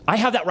I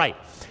have that right.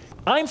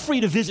 I'm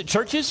free to visit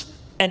churches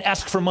and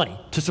ask for money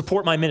to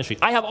support my ministry.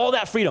 I have all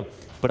that freedom,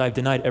 but I've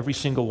denied every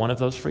single one of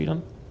those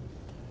freedom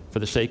for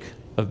the sake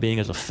of being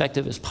as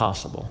effective as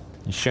possible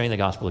in sharing the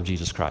gospel of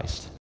Jesus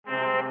Christ.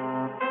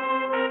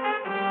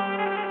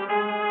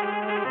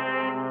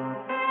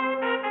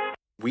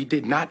 We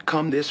did not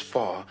come this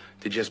far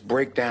to just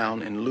break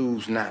down and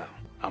lose now.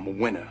 I'm a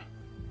winner.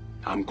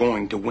 I'm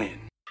going to win.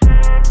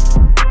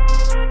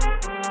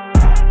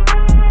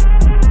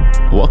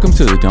 Welcome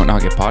to the Don't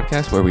Knock It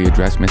podcast, where we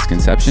address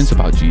misconceptions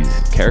about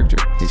Jesus' character,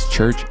 his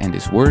church, and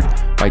his word.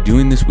 By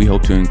doing this, we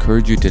hope to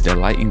encourage you to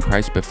delight in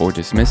Christ before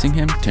dismissing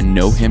him, to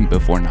know him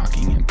before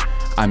knocking him.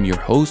 I'm your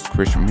host,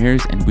 Chris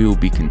Ramirez, and we will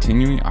be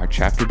continuing our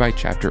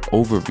chapter-by-chapter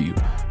overview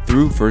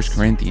through 1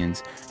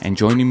 Corinthians, and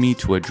joining me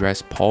to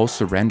address Paul's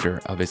surrender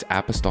of his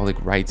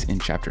apostolic rights in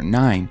chapter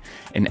 9,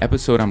 an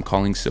episode I'm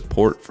calling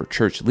Support for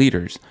Church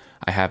Leaders,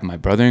 I have my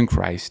brother in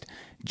Christ,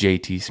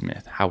 JT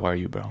Smith. How are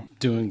you, bro?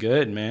 Doing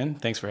good, man.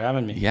 Thanks for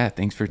having me. Yeah,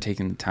 thanks for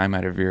taking the time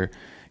out of your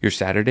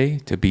Saturday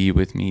to be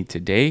with me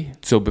today.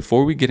 So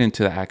before we get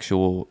into the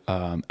actual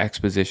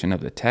exposition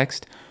of the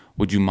text,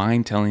 would you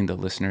mind telling the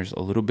listeners a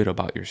little bit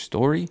about your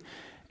story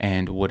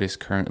and what is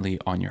currently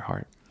on your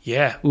heart?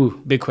 Yeah. Ooh,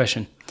 big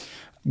question.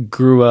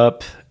 Grew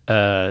up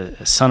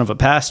son of a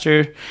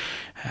pastor,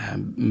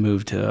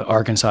 moved to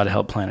Arkansas to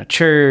help plant a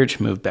church,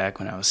 moved back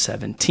when I was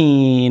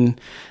 17,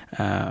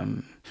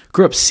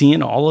 grew up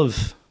seeing all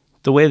of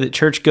the way that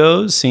church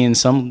goes, seeing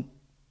some,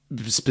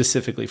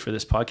 specifically for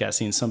this podcast,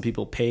 seeing some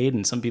people paid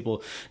and some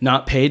people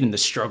not paid and the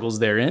struggles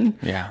therein.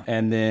 Yeah.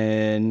 And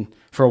then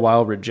for a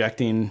while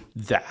rejecting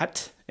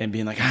that and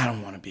being like, I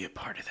don't want to be a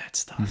part of that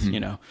stuff,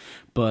 you know?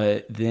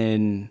 But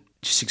then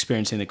just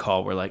experiencing the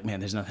call where like, man,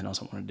 there's nothing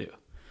else I want to do.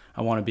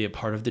 I want to be a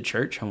part of the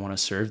church. I want to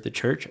serve the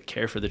church. I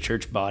care for the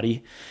church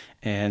body.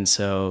 And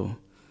so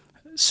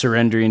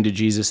surrendering to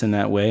Jesus in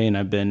that way. And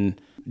I've been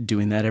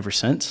doing that ever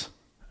since.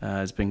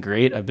 It's been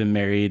great. I've been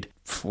married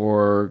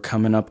for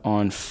coming up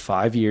on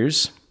 5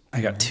 years.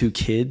 I got 2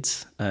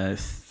 kids, a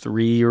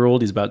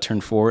 3-year-old, he's about to turn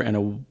 4, and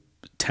a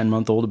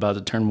 10-month-old about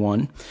to turn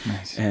 1.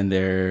 Nice. And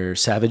they're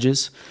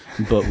savages,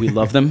 but we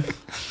love them.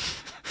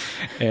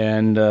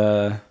 And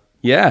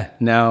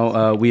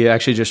now we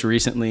actually just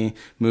recently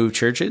moved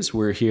churches.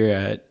 We're here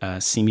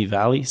at Simi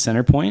Valley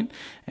Center Point,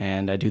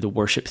 and I do the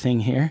worship thing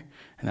here,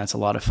 and that's a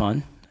lot of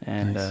fun.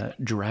 And Nice.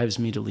 Drives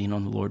me to lean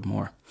on the Lord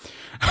more.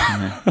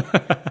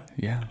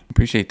 Yeah,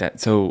 appreciate that.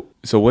 So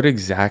what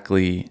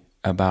exactly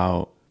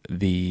about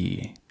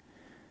the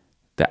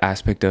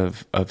aspect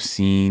of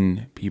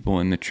seeing people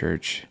in the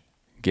church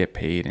get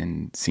paid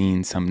and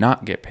seeing some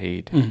not get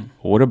paid? Mm-hmm.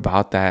 What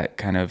about that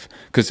kind of,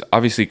 because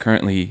obviously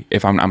currently,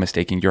 if I'm not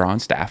mistaken, you're on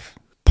staff.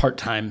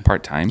 Part-time.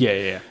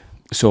 Yeah.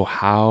 So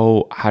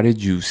how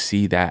did you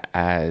see that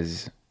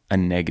as a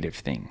negative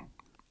thing?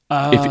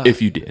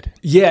 If you did.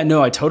 Yeah,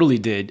 no, I totally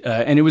did.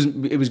 And it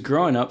was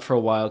growing up for a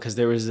while because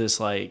there was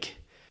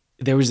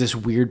this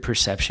weird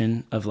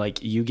perception of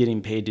like you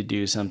getting paid to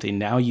do something.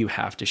 Now you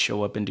have to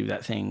show up and do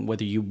that thing,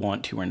 whether you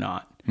want to or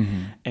not.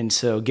 Mm-hmm. And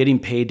so getting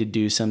paid to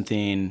do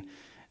something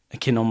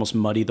can almost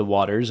muddy the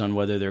waters on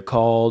whether they're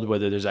called,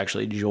 whether there's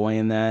actually joy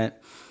in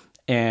that.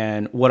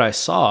 And what I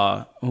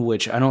saw,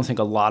 which I don't think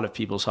a lot of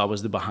people saw,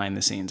 was the behind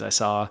the scenes. I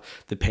saw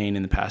the pain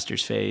in the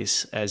pastor's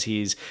face as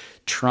he's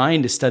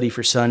trying to study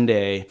for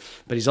Sunday,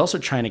 but he's also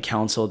trying to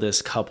counsel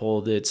this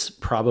couple that's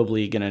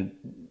probably going to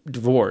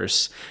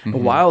divorce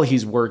while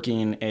he's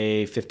working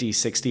a 50,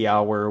 60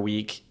 hour a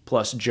week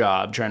plus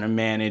job, trying to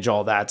manage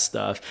all that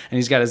stuff. And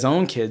he's got his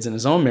own kids and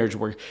his own marriage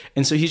work.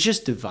 And so he's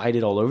just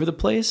divided all over the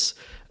place.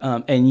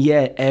 And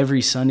yet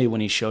every Sunday when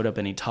he showed up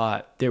and he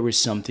taught, there was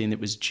something that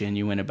was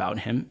genuine about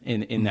him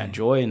in that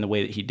joy and the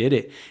way that he did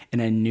it.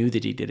 And I knew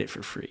that he did it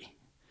for free.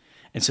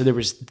 And so there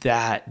was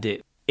that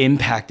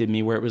impacted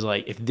me where it was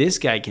like, if this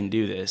guy can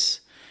do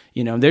this,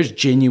 you know, there's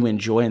genuine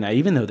joy in that.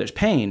 Even though there's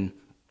pain,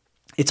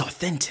 it's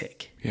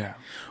authentic. Yeah.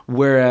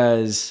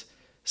 Whereas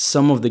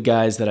some of the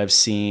guys that I've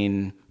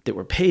seen that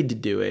were paid to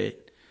do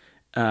it,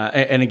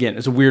 and again,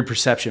 it's a weird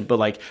perception, but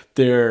like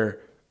they're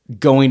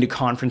going to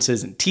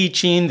conferences and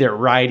teaching, they're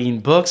writing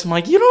books. I'm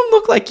like, you don't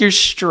look like you're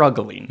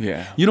struggling.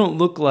 Yeah. You don't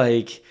look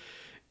like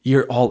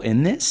you're all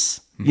in this,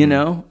 you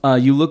know?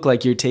 You look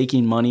like you're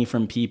taking money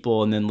from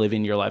people and then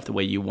living your life the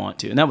way you want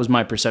to. And that was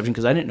my perception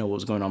because I didn't know what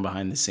was going on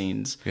behind the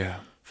scenes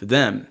for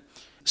them.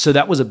 So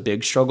that was a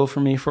big struggle for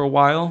me for a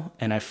while.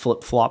 And I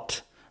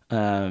flip-flopped.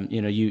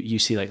 You know, you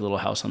see like Little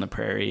House on the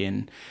Prairie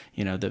and,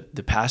 you know,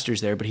 the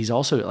pastor's there, but he's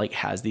also like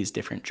has these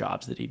different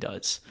jobs that he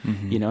does,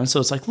 you know? And so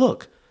it's like,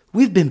 look,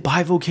 we've been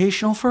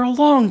bivocational for a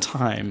long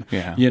time,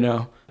 you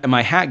know? And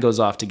my hat goes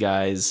off to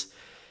guys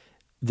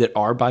that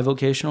are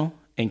bivocational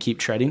and keep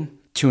treading.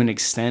 To an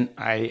extent,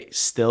 I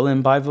still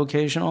am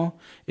bivocational.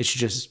 It's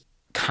just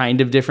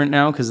kind of different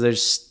now because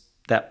there's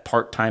that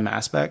part-time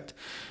aspect.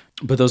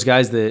 But those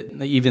guys that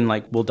even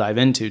like we'll dive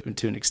into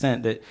to an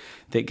extent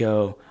that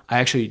go, I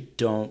actually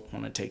don't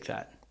want to take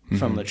that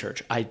from the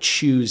church. I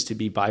choose to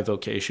be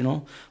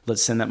bivocational.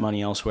 Let's send that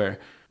money elsewhere.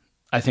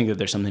 I think that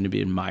there's something to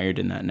be admired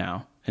in that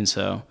now. And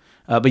so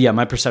But yeah,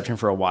 my perception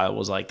for a while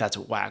was like, that's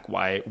whack.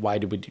 Why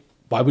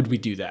would we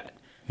do that?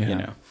 Yeah. You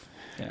know?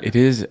 Yeah. It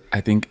is.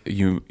 I think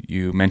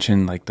you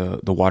mentioned like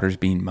the waters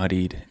being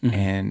muddied,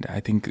 and I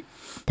think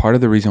part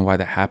of the reason why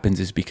that happens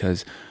is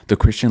because the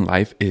Christian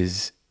life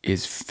is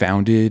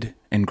founded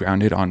and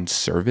grounded on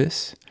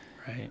service,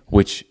 Right.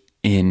 which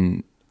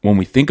when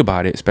we think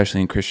about it,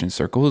 especially in Christian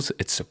circles,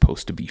 it's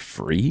supposed to be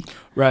free.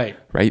 Right.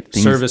 Right.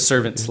 Service,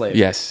 servant, slave.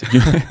 Yes.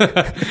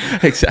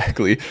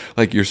 Exactly.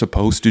 Like you're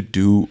supposed to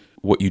do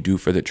what you do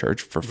for the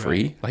church for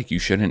free. Right. Like you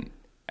shouldn't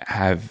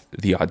have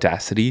the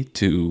audacity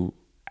to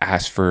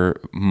ask for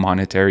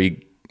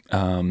monetary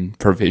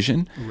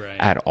provision Right.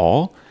 at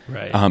all.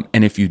 Right.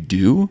 And if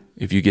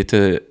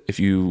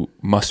you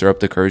muster up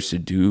the courage to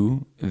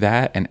do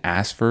that and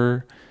ask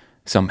for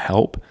some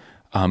help,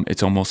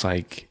 it's almost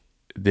like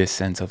this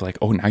sense of like,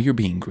 oh, now you're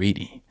being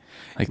greedy.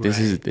 Like this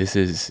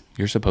is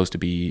you're supposed to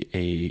be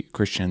a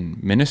Christian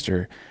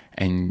minister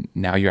and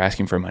now you're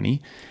asking for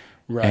money.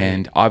 Right.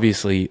 And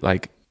obviously,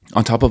 like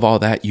on top of all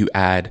that, you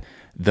add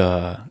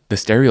the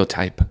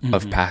stereotype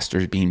of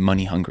pastors being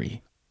money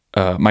hungry.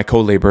 My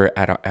co-laborer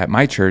at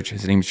my church,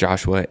 his name's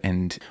Joshua,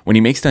 and when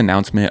he makes the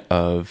announcement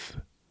of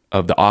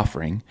the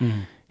offering,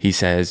 he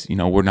says,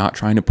 we're not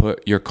trying to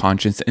put your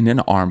conscience in an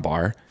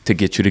armbar to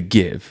get you to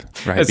give,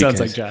 right? That sounds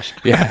like Josh.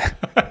 Yeah.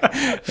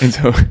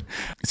 And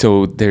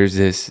so there's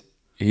this,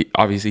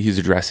 obviously he's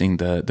addressing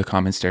the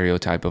common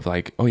stereotype of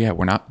like, oh yeah,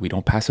 we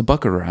don't pass a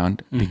bucket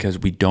around because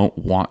we don't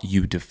want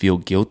you to feel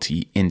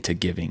guilty into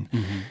giving.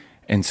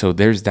 And so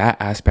there's that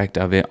aspect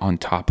of it on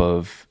top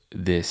of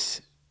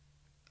this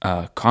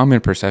common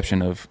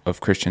perception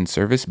of Christian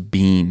service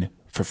being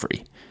for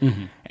free.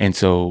 And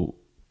so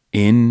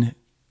in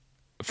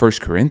 1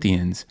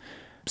 Corinthians,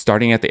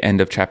 starting at the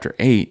end of chapter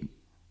 8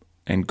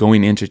 and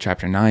going into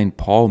chapter 9,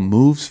 Paul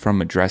moves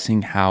from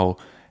addressing how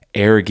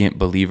arrogant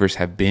believers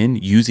have been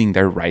using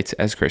their rights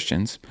as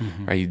Christians.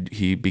 Right?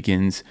 He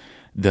begins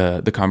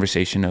the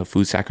conversation of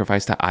food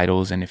sacrifice to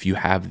idols, and if you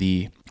have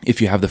the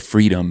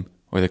freedom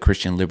or the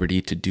Christian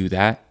liberty to do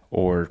that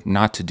or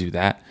not to do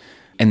that.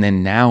 And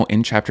then now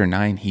in chapter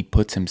 9, he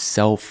puts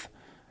himself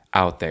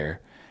out there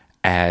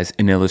as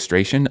an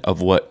illustration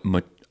of what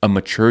a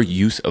mature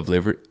use of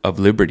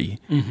liberty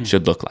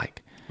should look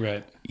like.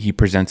 Right. He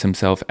presents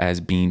himself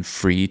as being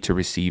free to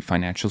receive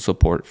financial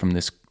support from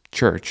this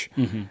church,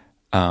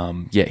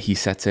 yet he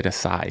sets it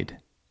aside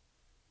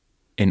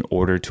in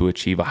order to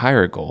achieve a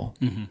higher goal,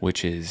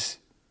 which is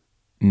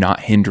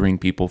not hindering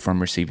people from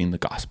receiving the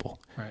gospel.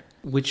 Right.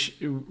 Which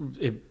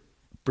it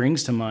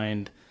brings to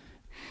mind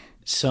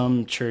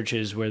some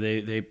churches where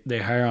they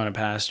hire on a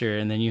pastor,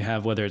 and then you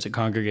have, whether it's a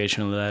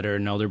congregational led or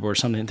an elder board or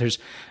something,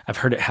 I've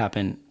heard it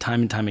happen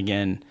time and time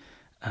again,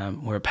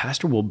 where a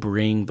pastor will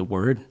bring the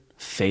word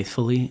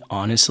faithfully,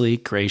 honestly,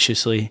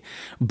 graciously,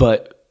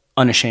 but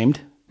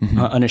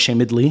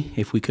unashamedly,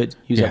 if we could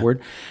use that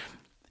word.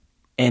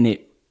 And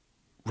it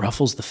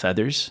ruffles the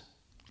feathers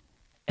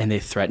and they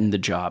threaten the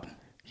job.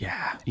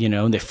 Yeah.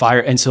 They fire.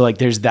 And so like,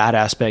 there's that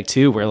aspect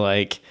too, where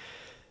like,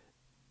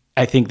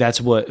 I think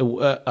that's what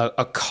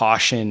a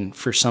caution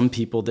for some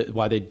people, that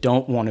why they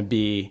don't want to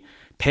be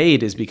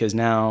paid is because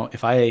now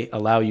if I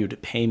allow you to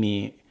pay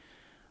me,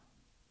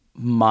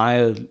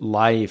 my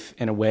life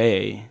in a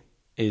way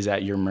is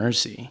at your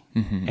mercy.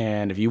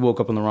 And if you woke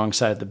up on the wrong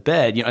side of the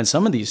bed, and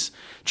some of these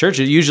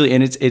churches usually,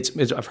 and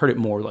it's I've heard it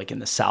more like in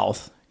the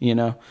South,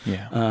 Yeah.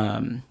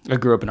 I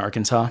grew up in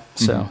Arkansas,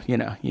 so, you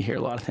hear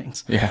a lot of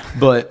things. Yeah.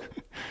 But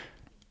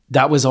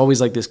that was always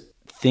like this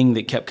thing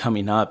that kept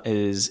coming up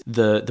is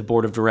the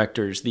board of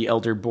directors, the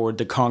elder board,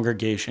 the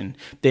congregation,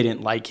 they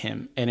didn't like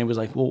him. And it was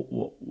like,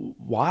 well,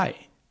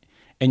 why?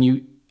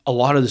 And a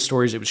lot of the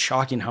stories, it was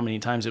shocking how many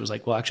times it was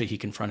like, well, actually he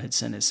confronted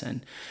sin as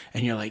sin.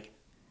 And you're like,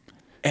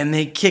 and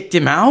they kicked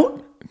him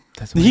out?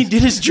 He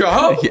did his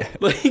job? Yeah.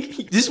 Like,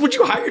 this is what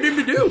you hired him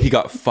to do. He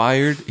got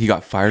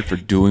fired for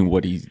doing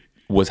what he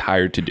was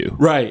hired to do.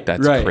 Right.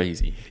 That's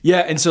crazy. Yeah.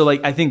 And so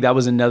like, I think that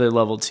was another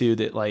level too,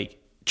 that like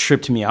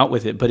tripped me out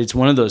with it. But it's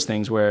one of those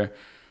things where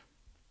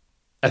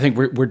I think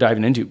we're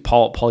diving into.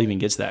 Paul even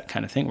gets that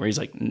kind of thing where he's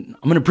like, I'm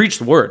going to preach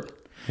the word.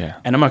 Yeah.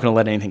 And I'm not going to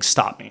let anything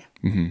stop me.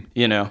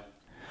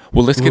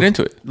 Well, let's get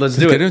into it. Let's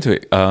get into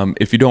it.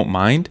 If you don't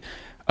mind,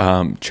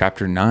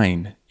 chapter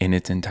 9 in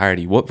its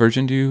entirety. What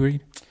version do you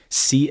read?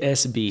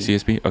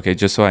 CSB. Okay,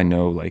 just so I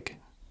know like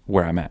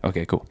where I'm at.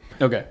 Okay, cool.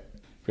 Okay.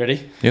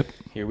 Ready? Yep.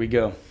 Here we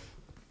go.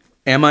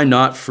 Am I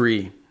not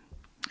free?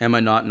 Am I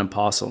not an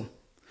apostle?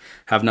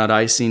 Have not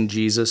I seen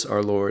Jesus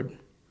our Lord?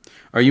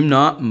 Are you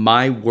not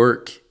my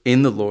work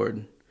in the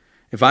Lord?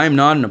 If I am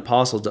not an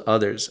apostle to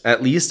others,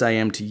 at least I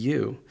am to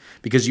you,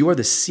 because you are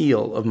the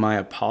seal of my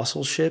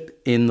apostleship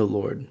in the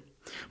Lord.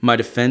 My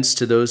defense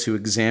to those who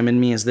examine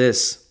me is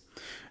this: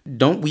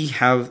 don't we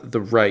have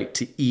the right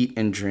to eat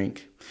and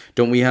drink?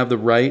 Don't we have the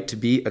right to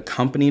be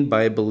accompanied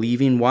by a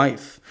believing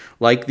wife,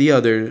 like the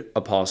other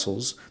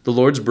apostles, the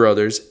Lord's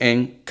brothers,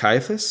 and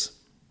Caiaphas?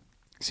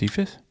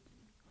 Cephas?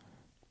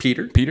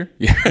 Peter?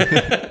 Yeah.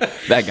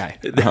 That guy.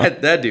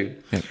 That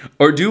dude. Yeah.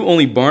 Or do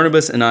only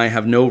Barnabas and I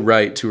have no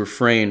right to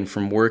refrain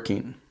from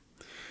working?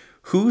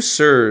 Who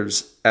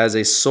serves as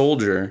a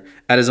soldier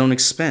at his own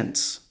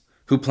expense?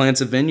 Who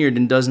plants a vineyard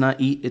and does not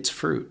eat its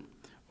fruit?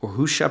 Or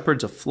who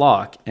shepherds a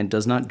flock and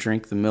does not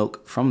drink the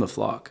milk from the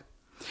flock?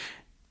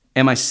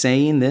 Am I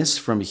saying this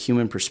from a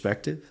human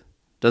perspective?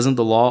 Doesn't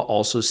the law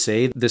also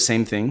say the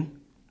same thing?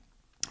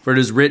 For it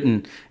is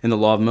written in the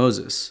law of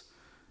Moses,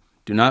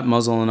 do not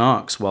muzzle an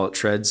ox while it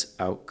treads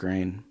out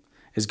grain.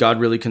 Is God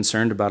really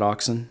concerned about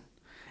oxen?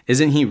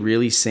 Isn't he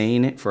really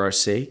saying it for our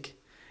sake?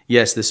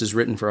 Yes, this is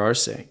written for our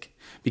sake.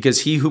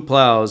 Because he who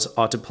plows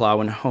ought to plow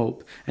in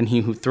hope, and he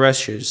who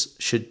threshes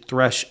should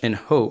thresh in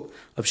hope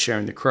of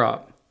sharing the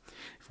crop.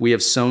 If we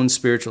have sown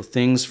spiritual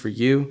things for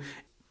you,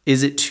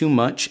 is it too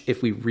much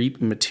if we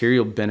reap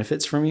material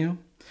benefits from you?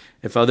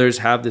 If others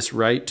have this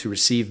right to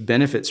receive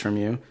benefits from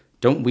you,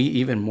 don't we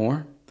even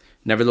more?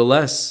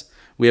 Nevertheless,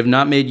 we have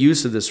not made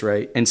use of this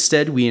right.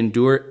 Instead, we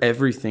endure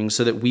everything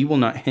so that we will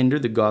not hinder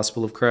the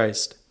gospel of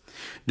Christ.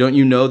 Don't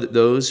you know that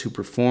those who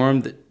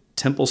perform the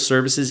temple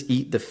services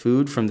eat the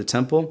food from the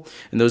temple,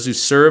 and those who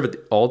serve at the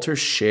altar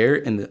share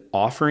in the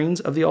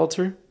offerings of the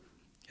altar?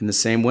 In the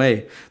same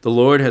way, the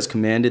Lord has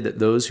commanded that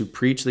those who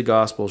preach the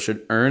gospel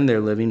should earn their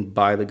living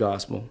by the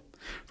gospel.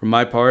 For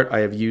my part, I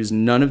have used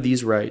none of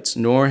these rights,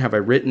 nor have I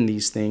written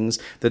these things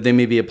that they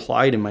may be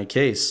applied in my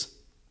case.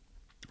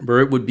 For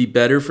it would be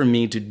better for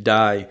me to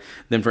die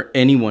than for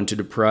anyone to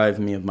deprive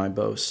me of my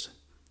boast.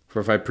 For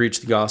if I preach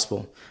the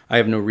gospel, I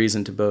have no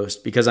reason to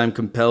boast, because I am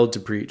compelled to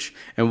preach,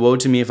 and woe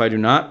to me if I do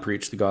not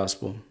preach the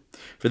gospel.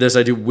 For this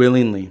I do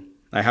willingly.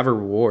 I have a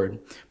reward,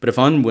 but if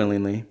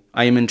unwillingly,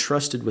 I am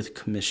entrusted with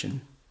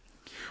commission.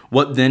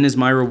 What then is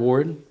my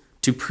reward?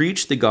 To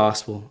preach the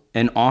gospel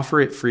and offer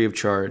it free of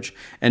charge,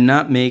 and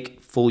not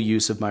make full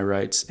use of my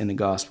rights in the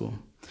gospel.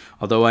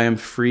 Although I am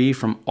free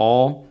from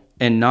all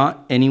and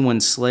not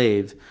anyone's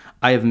slave,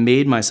 I have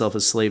made myself a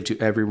slave to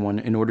everyone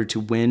in order to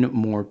win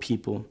more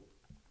people.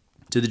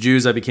 To the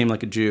Jews I became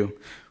like a Jew,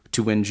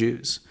 to win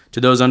Jews.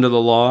 To those under the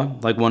law,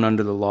 like one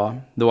under the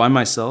law, though I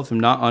myself am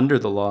not under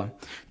the law,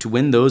 to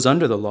win those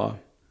under the law.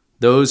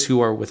 Those who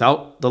are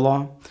without the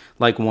law,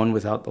 like one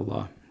without the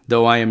law.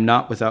 Though I am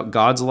not without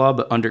God's law,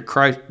 but under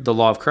Christ, the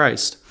law of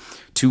Christ,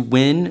 to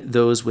win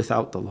those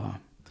without the law.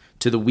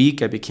 To the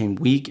weak I became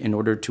weak in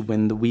order to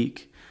win the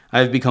weak. I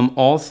have become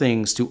all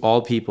things to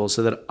all people,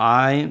 so that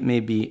I may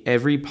by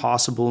every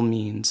possible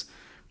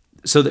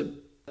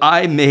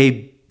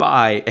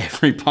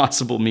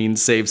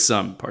means save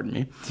some.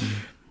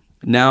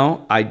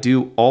 Now I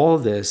do all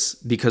this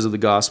because of the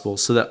gospel,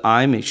 so that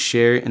I may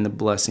share in the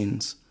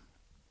blessings.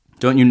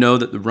 Don't you know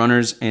that the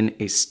runners in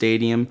a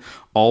stadium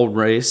all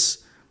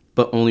race,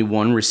 but only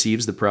one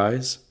receives the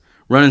prize?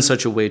 Run in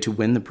such a way to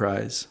win the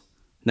prize.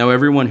 Now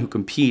everyone who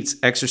competes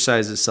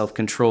exercises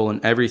self-control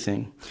in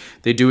everything.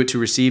 They do it to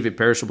receive a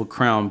perishable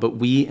crown, but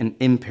we an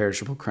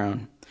imperishable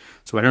crown.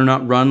 So I do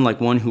not run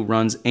like one who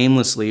runs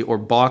aimlessly, or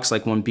box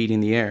like one beating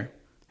the air.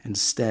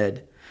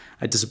 Instead,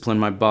 I discipline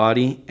my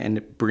body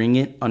and bring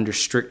it under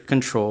strict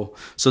control,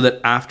 so that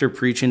after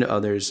preaching to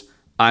others,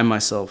 I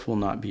myself will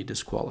not be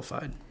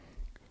disqualified.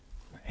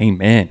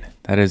 Amen.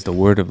 That is the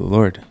word of the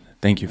Lord.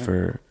 Thank you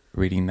for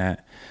reading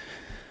that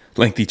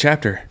lengthy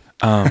chapter.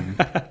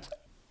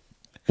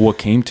 What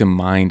came to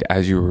mind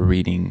as you were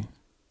reading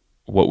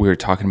what we were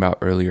talking about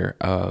earlier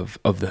of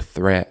the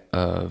threat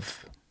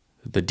of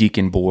the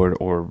deacon board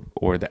or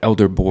the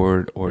elder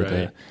board or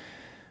the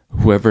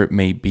whoever it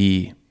may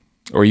be,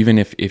 or even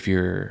if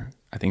you're,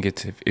 I think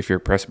it's if you're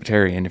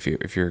Presbyterian,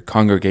 if you're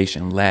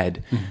congregation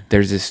led,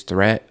 there's this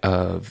threat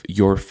of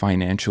your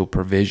financial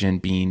provision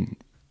being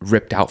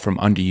ripped out from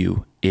under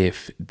you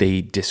if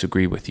they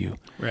disagree with you.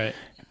 Right.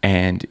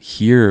 And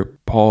here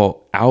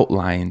Paul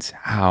outlines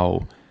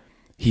how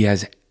he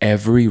has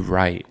every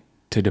right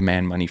to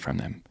demand money from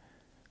them.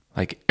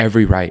 Like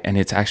every right. And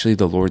it's actually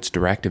the Lord's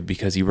directive,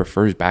 because he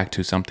refers back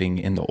to something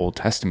in the Old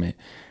Testament.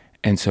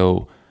 And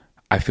so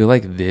I feel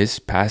like this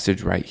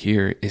passage right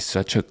here is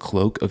such a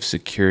cloak of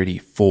security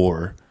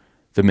for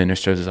the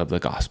ministers of the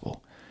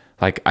gospel.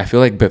 Like I feel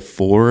like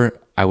before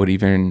I would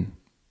even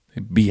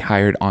be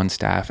hired on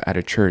staff at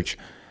a church,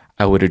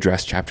 I would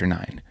address chapter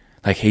 9.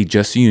 Like, hey,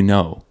 just so you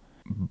know,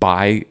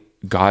 by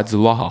God's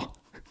law,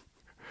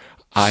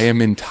 I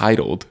am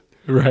entitled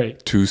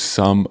to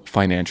some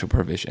financial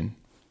provision.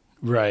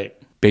 Right.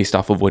 Based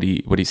off of what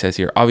he says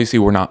here. Obviously,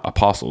 we're not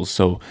apostles,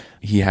 so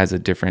he has a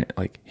different,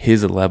 like,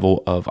 his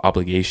level of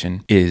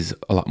obligation is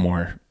a lot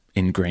more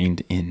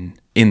ingrained in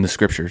the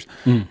scriptures.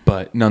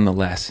 But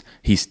nonetheless,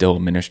 he's still a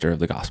minister of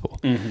the gospel.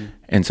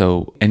 And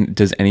so, and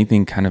does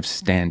anything kind of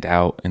stand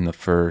out in the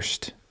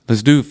first,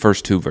 let's do the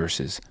first two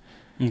verses.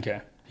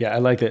 Okay. Yeah, I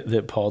like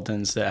that Paul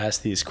tends to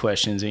ask these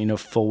questions and you know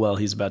full well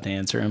he's about to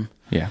answer them.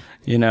 Yeah.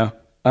 You know?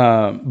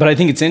 But I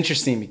think it's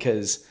interesting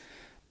because,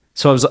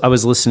 so I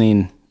was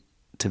listening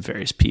to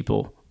various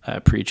people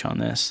preach on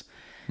this,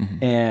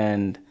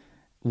 and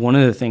one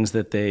of the things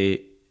that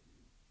they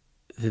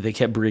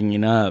kept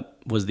bringing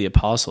up was the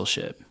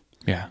apostleship.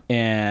 Yeah.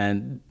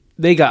 And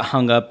they got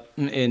hung up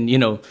in, you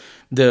know,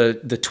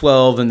 the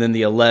 12 and then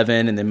the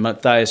 11 and then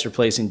Matthias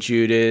replacing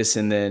Judas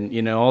and then,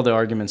 you know, all the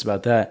arguments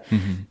about that.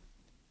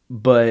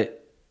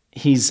 but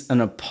he's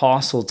an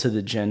apostle to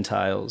the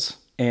Gentiles,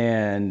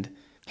 and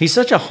he's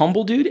such a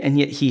humble dude, and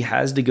yet he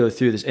has to go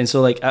through this. And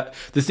so like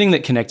the thing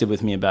that connected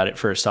with me about it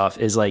first off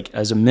is like,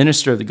 as a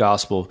minister of the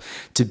gospel,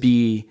 to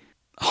be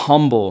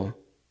humble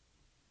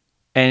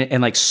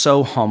and like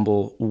so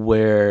humble,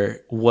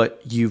 where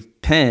what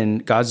you've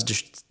penned, God's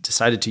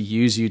decided to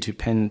use you to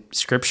pen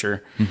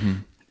scripture. Mm-hmm.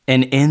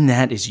 And in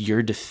that is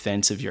your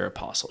defense of your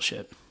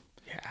apostleship.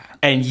 Yeah.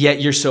 And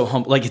yet you're so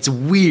humble. Like, it's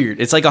weird.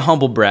 It's like a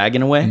humble brag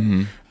in a way.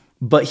 Mm-hmm.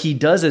 But he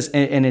does this,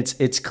 and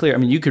it's clear. I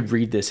mean, you could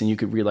read this and you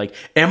could read like,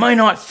 am I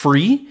not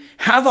free?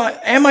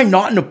 Am I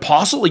not an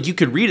apostle? Like, you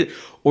could read it,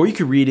 or you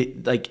could read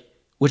it like,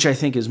 which I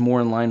think is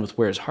more in line with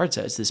where his heart's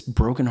at. It's this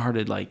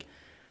brokenhearted, like,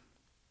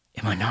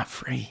 am I not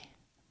free?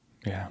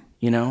 Yeah.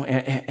 You know,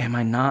 am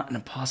I not an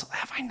apostle?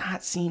 Have I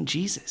not seen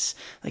Jesus?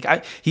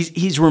 Like,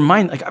 he's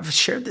reminded, like, I've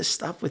shared this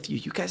stuff with you.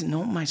 You guys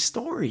know my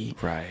story.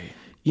 Right.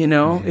 You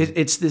know, mm-hmm.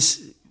 It's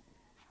this,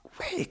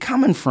 where are you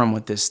coming from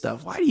with this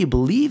stuff? Why do you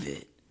believe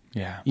it?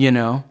 Yeah. You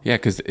know? Yeah,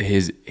 because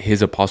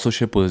his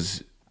apostleship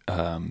was,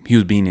 he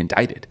was being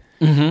indicted.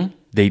 Mm-hmm.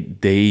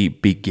 They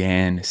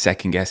began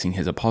second guessing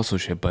his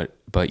apostleship,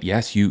 but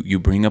yes, you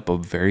bring up a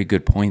very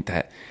good point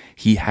that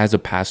he has a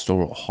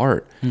pastoral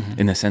heart, mm-hmm.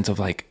 in the sense of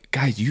like,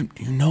 guys, you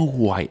know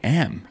who I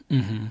am.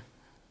 Mm-hmm.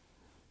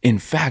 In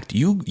fact,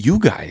 you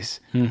guys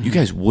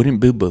wouldn't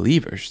be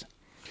believers.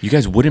 You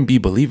guys wouldn't be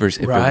believers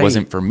if it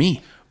wasn't for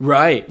me.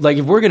 Right. Like,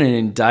 if we're going to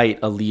indict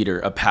a leader,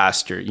 a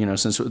pastor, you know,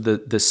 since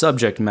the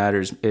subject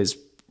matter is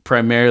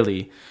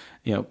primarily,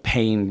 you know,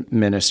 paying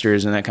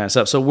ministers and that kind of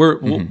stuff. So we'll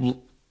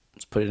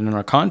let's put it in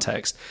our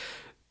context.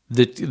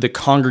 The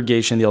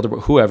congregation, the elder,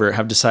 whoever,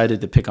 have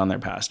decided to pick on their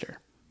pastor,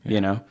 you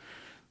know?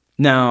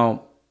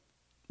 Now,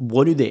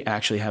 what do they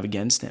actually have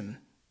against him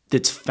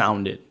that's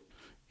founded?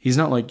 He's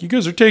not like, you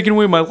guys are taking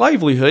away my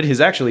livelihood. His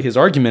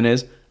argument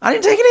is, I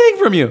didn't take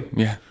anything from you.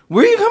 Yeah.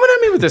 Where are you coming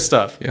at me with this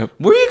stuff? Yep.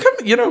 Where are you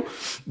coming? You know,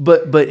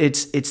 but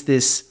it's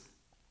this,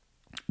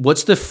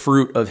 what's the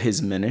fruit of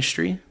his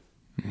ministry?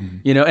 Mm-hmm.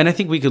 You know, and I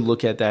think we could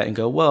look at that and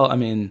go, well, I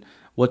mean,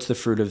 what's the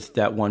fruit of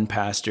that one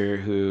pastor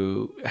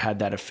who had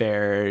that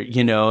affair,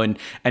 you know, and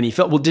he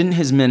felt, well, didn't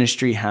his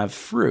ministry have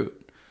fruit?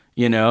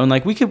 You know, and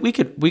like we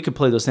could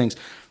play those things.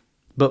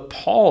 But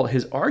Paul,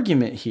 his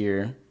argument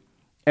here,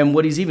 and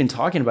what he's even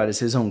talking about is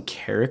his own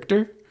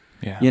character.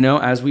 Yeah. You know,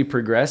 as we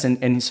progress.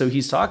 And so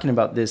he's talking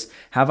about this,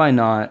 have I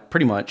not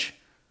pretty much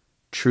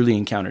truly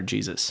encountered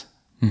Jesus?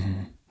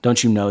 Mm-hmm.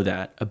 Don't you know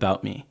that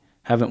about me?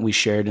 Haven't we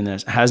shared in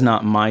this? Has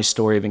not my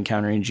story of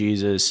encountering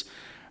Jesus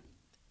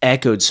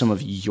echoed some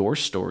of your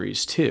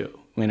stories too?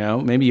 You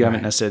know, maybe you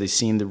haven't necessarily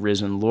seen the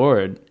risen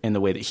Lord in the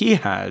way that he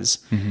has,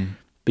 mm-hmm.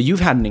 but you've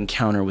had an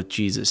encounter with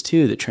Jesus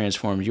too that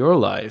transformed your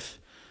life.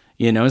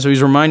 You know, and so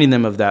he's reminding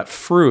them of that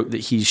fruit that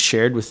he's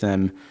shared with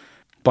them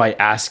by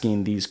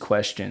asking these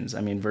questions.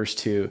 I mean, verse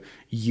 2,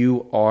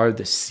 you are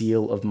the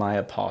seal of my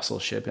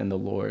apostleship in the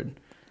Lord.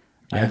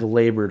 Yeah. I have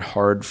labored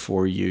hard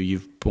for you.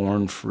 You've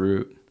borne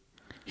fruit.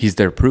 He's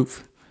their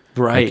proof.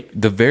 Right. Like,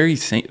 the very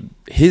same,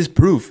 his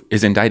proof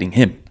is indicting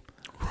him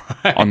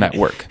on that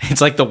work.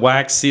 It's like the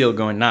wax seal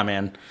going, nah,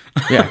 man.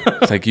 Yeah.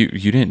 It's like, you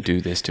didn't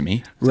do this to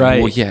me. It's right. Like,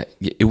 well, yeah,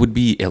 it would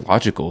be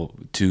illogical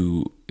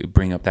to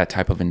bring up that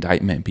type of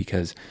indictment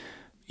because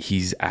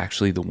he's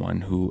actually the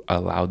one who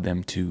allowed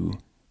them to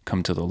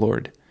come to the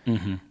Lord.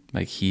 Mm-hmm.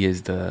 Like, he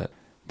is that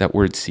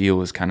word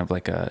seal is kind of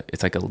like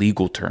it's like a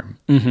legal term.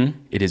 Mm-hmm.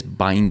 It is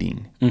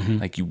binding. Mm-hmm.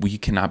 Like, we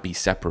cannot be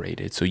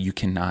separated, so you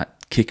cannot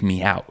kick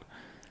me out.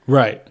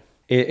 Right.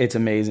 It's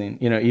amazing.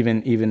 You know,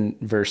 even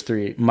verse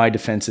 3, my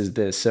defense is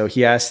this. So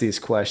he asks these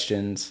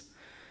questions,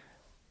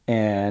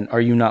 and are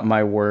you not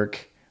my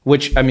work?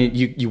 Which, I mean,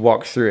 you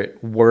walk through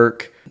it.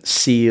 Work,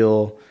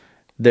 seal,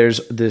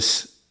 there's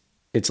this,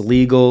 it's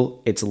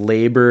legal, it's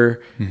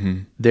labor.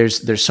 Mm-hmm.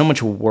 There's so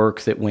much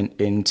work that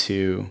went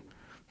into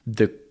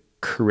the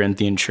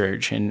Corinthian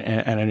church. And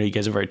I know you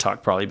guys have already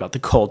talked probably about the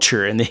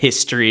culture and the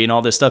history and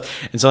all this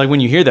stuff. And so like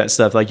when you hear that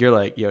stuff, like you're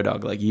like, yo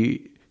dog, like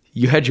you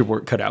had your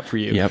work cut out for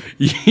you. Yep.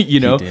 You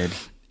know? He did.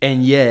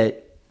 And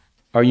yet,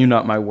 are you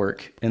not my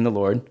work in the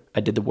Lord? I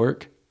did the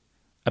work.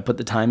 I put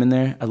the time in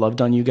there. I loved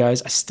on you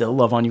guys. I still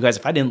love on you guys.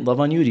 If I didn't love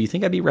on you, do you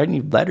think I'd be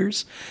writing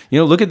letters? You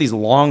know, look at these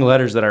long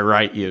letters that I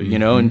write you, you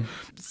know, and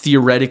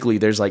theoretically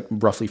there's like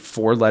roughly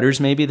 4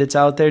 letters maybe that's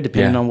out there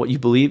depending on what you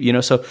believe, you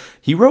know? So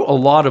he wrote a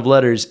lot of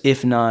letters,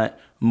 if not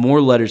more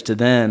letters to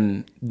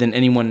them than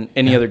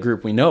any other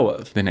group we know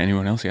of. Than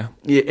anyone else, yeah.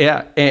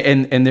 Yeah.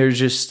 And there's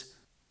just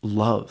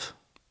love.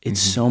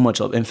 It's so much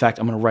love. In fact,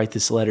 I'm going to write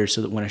this letter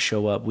so that when I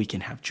show up, we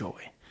can have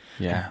joy.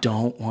 Yeah. I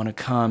don't want to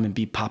come and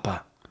be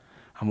Papa.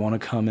 I want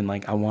to come and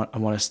like I want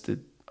us to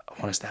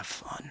have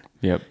fun.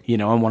 Yep. You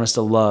know, I want us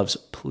to love. So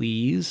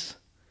please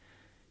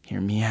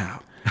hear me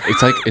out.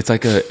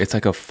 It's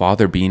like a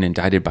father being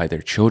indicted by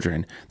their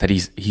children that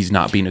he's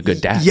not being a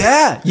good dad.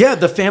 Yeah.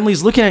 The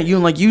family's looking at you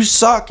and like, you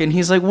suck. And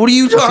he's like, what are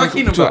you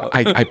talking about?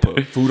 I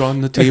put food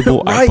on the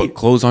table. Right. I put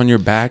clothes on your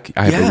back.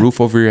 I have a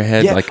roof over your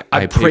head. Yeah. Like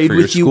I paid prayed for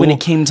your with you when school.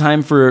 it came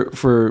time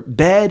for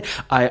bed.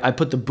 I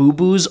put the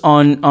boo-boos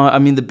on,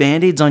 the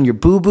Band-Aids on your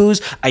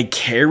boo-boos. I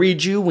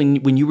carried you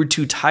when you were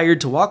too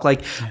tired to walk.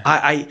 Like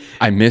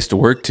I missed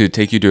work to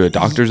take you to a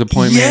doctor's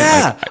appointment.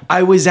 Yeah. Like,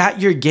 I was at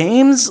your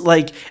games.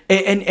 Like,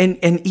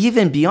 and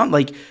even beyond,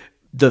 like,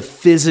 the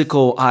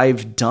physical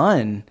I've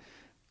done,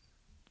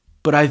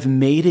 but I've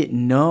made it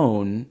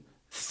known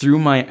through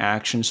my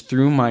actions,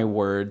 through my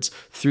words,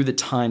 through the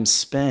time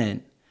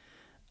spent.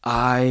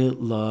 I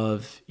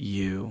love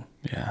you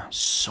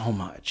so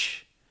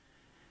much.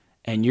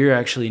 And you're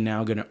actually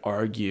now going to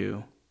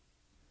argue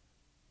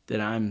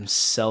that I'm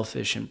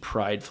selfish and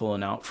prideful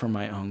and out for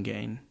my own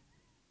gain.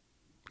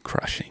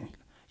 crushing.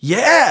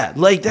 Yeah,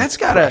 like that's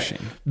gotta.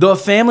 The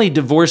family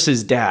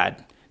divorces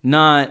dad,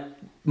 not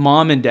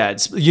mom and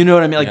dad's. You know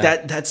what I mean? Like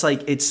that's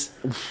like it's.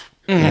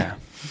 Yeah,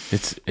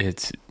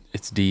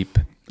 it's deep.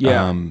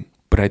 Yeah.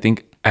 But I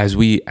think as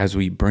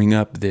we bring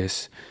up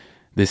this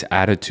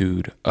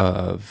attitude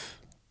of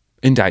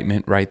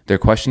indictment, right? They're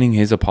questioning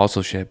his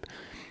apostleship.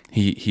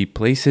 He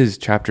places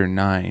chapter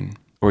 9,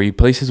 or he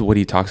places what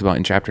he talks about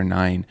in chapter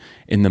 9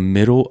 in the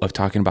middle of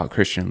talking about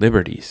Christian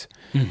liberties.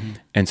 Mm-hmm.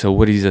 And so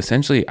what he's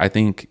essentially, I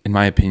think, in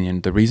my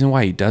opinion, the reason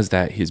why he does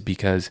that is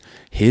because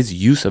his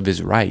use of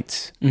his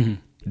rights,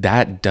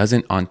 that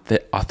doesn't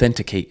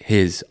authenticate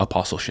his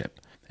apostleship.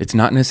 It's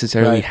not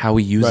necessarily how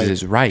he uses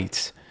his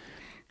rights.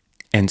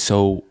 And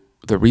so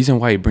the reason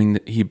why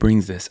he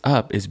brings this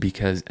up is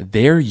because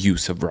their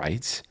use of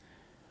rights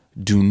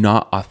do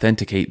not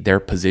authenticate their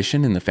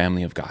position in the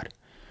family of God.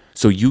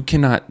 So you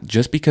cannot,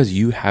 just because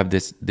you have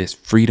this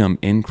freedom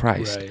in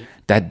Christ,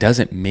 that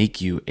doesn't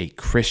make you a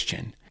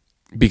Christian.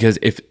 Because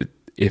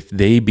if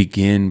they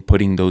begin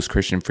putting those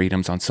Christian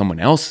freedoms on someone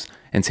else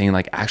and saying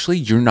like, actually,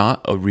 you're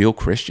not a real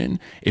Christian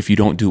if you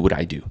don't do what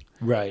I do.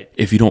 Right.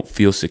 If you don't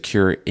feel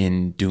secure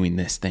in doing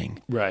this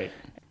thing. Right.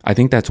 I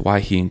think that's why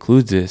he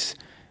includes this,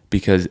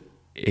 because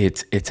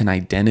it's an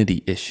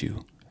identity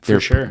issue.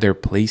 They're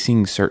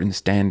placing certain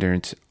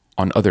standards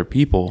on other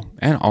people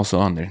and also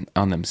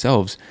on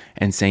themselves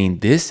and saying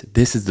this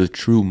is the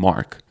true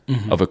mark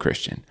of a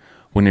Christian.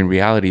 When in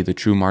reality, the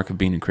true mark of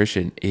being a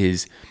Christian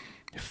is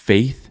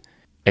faith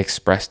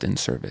expressed in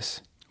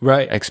service,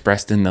 right?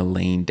 Expressed in the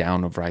laying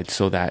down of rights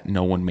so that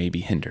no one may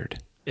be hindered.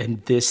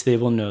 And this they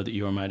will know that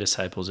you are my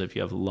disciples if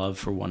you have love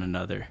for one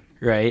another,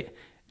 right?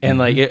 And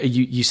like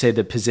you say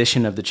the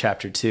position of the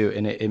chapter 2,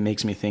 and it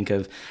makes me think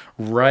of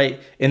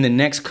right in the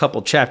next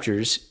couple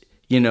chapters,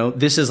 you know,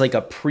 this is like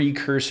a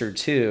precursor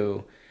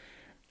to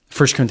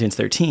 1 Corinthians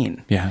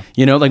 13. Yeah.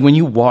 You know, like when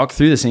you walk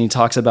through this and he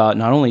talks about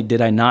not only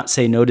did I not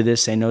say no to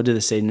this, say no to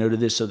this, say no to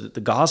this, so that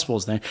the gospel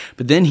is there,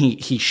 but then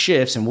he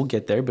shifts, and we'll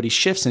get there, but he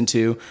shifts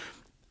into,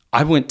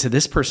 I went to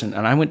this person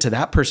and I went to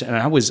that person, and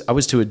I was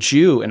to a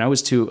Jew, and I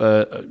was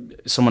to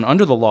someone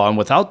under the law and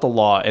without the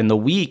law, and the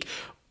weak,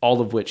 all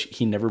of which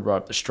he never brought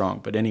up the strong.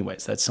 But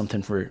anyways, that's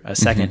something for a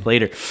second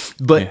later.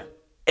 But,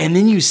 and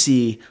then you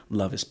see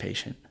love is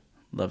patient.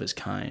 Love is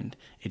kind.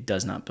 It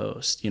does not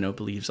boast,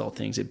 believes all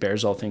things. It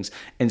bears all things.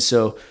 And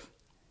so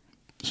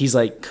he's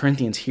like,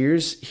 Corinthians,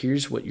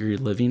 here's what you're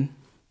living.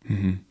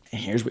 And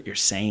here's what you're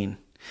saying.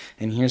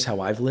 And here's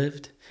how I've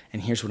lived.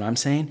 And here's what I'm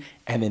saying.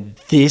 And then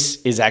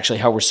this is actually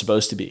how we're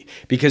supposed to be.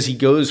 Because he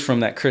goes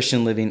from that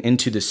Christian living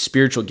into the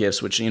spiritual gifts,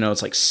 which,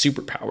 it's like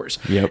superpowers.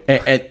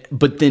 Yep.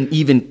 But then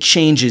even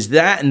changes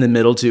that in the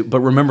middle too. But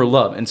remember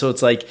love. And so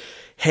it's like,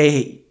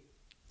 hey,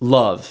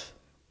 love.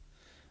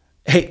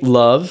 Hey,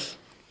 love.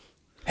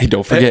 Hey,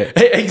 don't forget.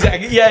 Hey,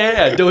 exactly.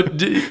 Yeah.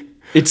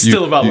 It's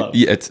still about love.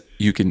 Yeah,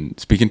 you can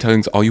speak in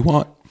tongues all you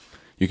want.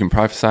 You can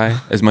prophesy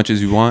as much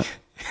as you want.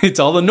 It's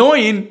all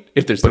annoying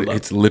if there's no love.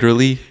 It's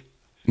literally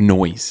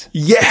noise.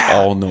 Yeah. It's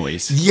all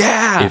noise.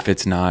 Yeah. If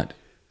it's not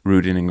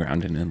rooted and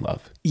grounded in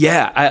love.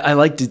 Yeah. I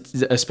liked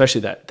it,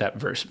 especially that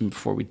verse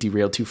before we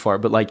derail too far.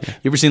 But like, you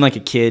ever seen like a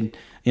kid,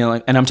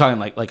 and I'm talking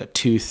like a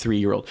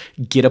 2-3-year-old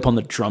get up on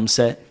the drum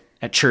set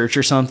at church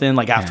or something,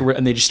 like afterward,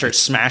 and they just start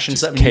smashing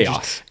stuff.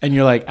 Chaos. And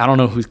you're like, I don't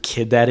know whose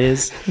kid that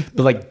is,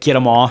 but like, get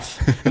them off.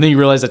 And then you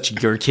realize that's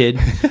your kid,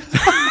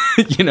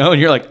 and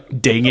you're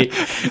like, dang it.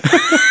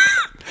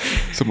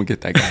 Someone get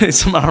that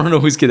guy. I don't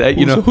know whose kid that,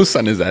 Whose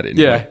son is that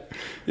anyway?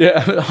 Yeah.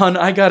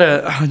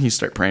 Hon, you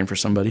start praying for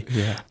somebody.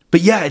 Yeah.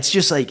 But yeah, it's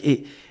just like,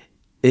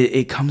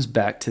 it comes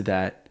back to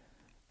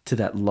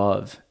that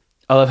love.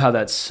 I love how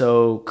that's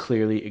so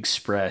clearly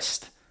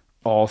expressed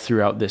all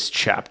throughout this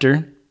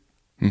chapter.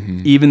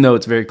 Mm-hmm. Even though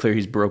it's very clear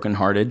he's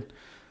brokenhearted,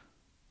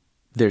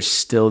 there's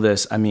still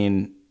this,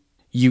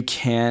 you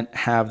can't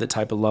have the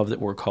type of love that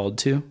we're called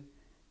to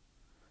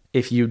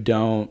if you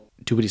don't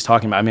do what he's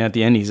talking about. At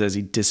the end, he says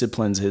he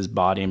disciplines his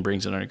body and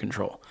brings it under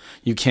control.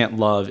 You can't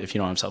love if you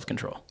don't have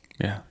self-control.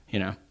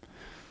 Yeah.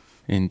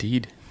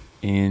 Indeed.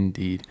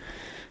 We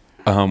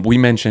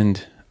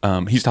mentioned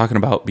he's talking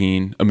about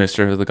being a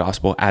minister of the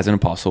gospel as an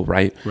apostle,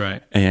 right?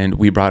 Right. And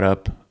we brought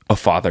up a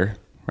father,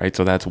 right?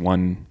 So that's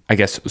one, I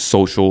guess,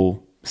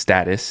 social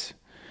status.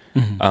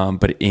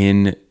 But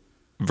in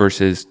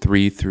verses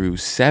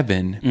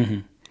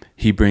 3-7,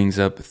 he brings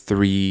up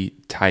 3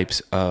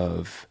 types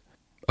of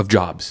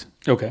jobs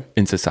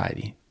in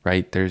society,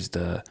 right?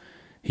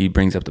 He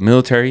brings up the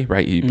military,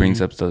 right? He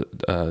brings up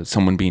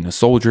someone being a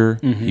soldier.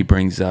 He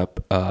brings up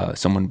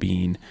someone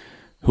being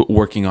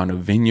working on a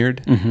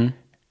vineyard,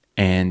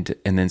 and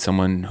then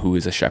someone who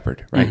is a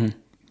shepherd, right?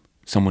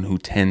 Someone who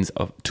tends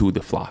to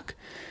the flock.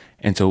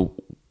 And so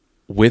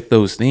with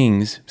those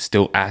things,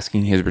 still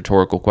asking his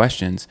rhetorical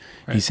questions,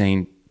 he's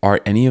saying, are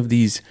any of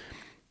these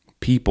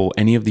people,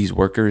 any of these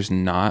workers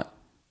not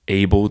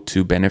able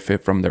to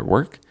benefit from their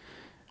work?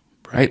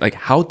 Right? Like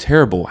how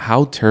terrible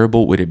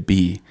would it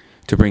be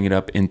to bring it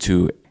up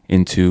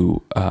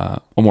into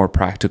a more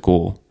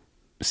practical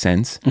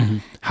sense?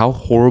 How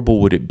horrible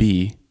would it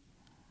be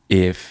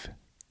if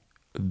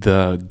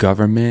the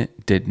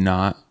government did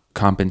not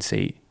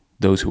compensate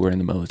those who were in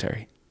the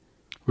military?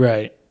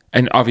 Right.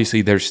 And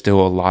obviously there's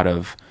still a lot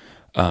of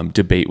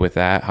debate with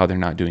that, how they're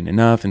not doing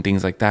enough and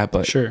things like that.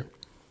 But sure.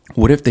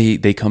 What if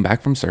they come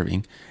back from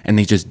serving and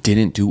they just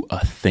didn't do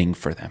a thing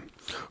for them?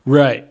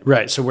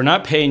 Right. So we're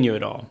not paying you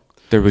at all.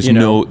 There was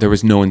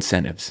no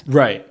incentives.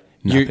 Right.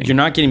 You're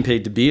not getting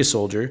paid to be a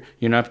soldier.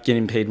 You're not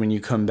getting paid when you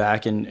come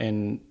back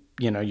and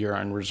you're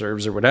on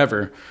reserves or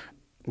whatever.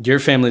 Your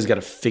family's got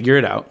to figure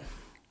it out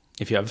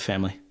if you have a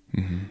family.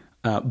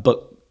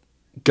 But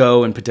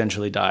go and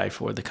potentially die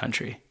for the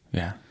country.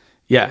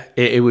 Yeah,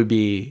 it would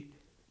be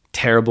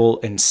terrible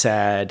and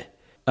sad.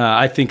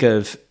 I think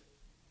of,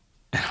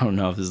 I don't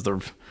know if this is the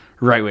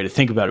right way to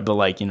think about it, but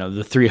like,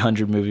 the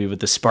 300 movie with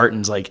the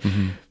Spartans, like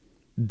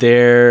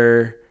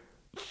they're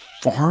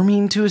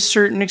farming to a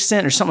certain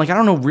extent or something. Like, I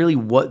don't know really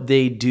what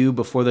they do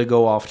before they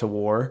go off to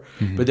war,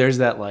 but there's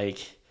that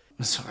like,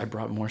 so I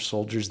brought more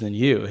soldiers than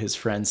you, his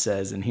friend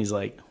says, and he's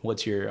like,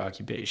 what's your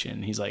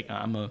occupation? He's like,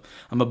 I'm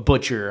a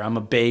butcher, I'm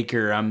a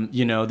baker, I'm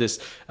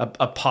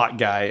a pot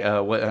guy,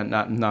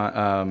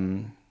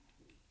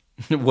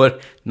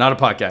 not a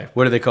pot guy.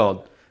 What are they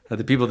called?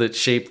 The people that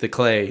shape the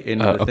clay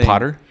in a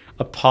potter?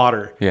 A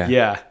potter.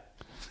 Yeah.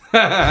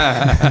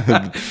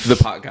 The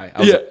pot guy.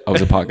 I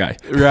was a pot guy.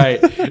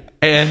 Right.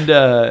 And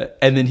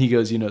then he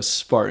goes,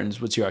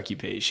 Spartans, what's your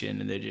occupation?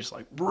 And they're just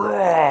like,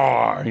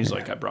 roar. And he's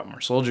like, I brought more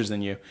soldiers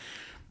than you.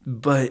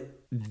 But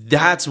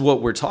that's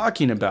what we're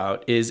talking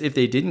about, is if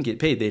they didn't get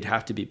paid, they'd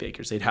have to be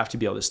bakers. They'd have to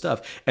be all this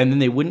stuff. And then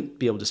they wouldn't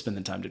be able to spend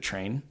the time to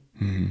train.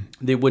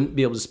 They wouldn't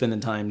be able to spend the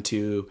time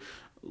to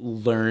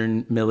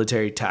learn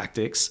military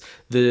tactics.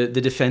 The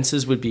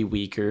defenses would be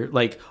weaker.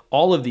 Like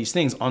all of these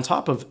things on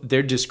top of,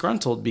 they're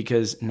disgruntled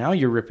because now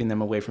you're ripping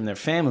them away from their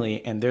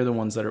family, and they're the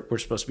ones that we're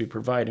supposed to be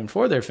providing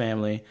for their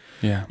family.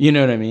 Yeah. You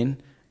know what I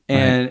mean?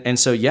 And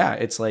so, yeah,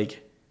 it's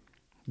like,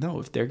 no,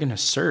 if they're going to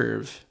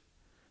serve,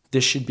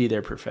 this should be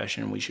their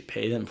profession. We should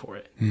pay them for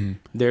it.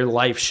 Their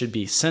life should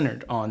be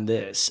centered on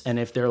this. And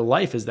if their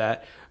life is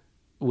that,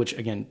 which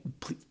again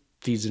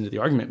feeds into the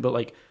argument, but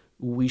like,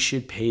 we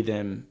should pay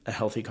them a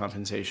healthy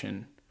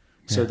compensation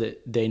so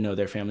that they know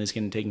their family's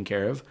getting taken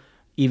care of,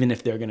 even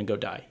if they're going to go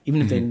die,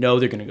 even if they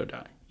know they're going to go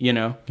die,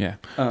 Yeah.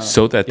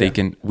 So that they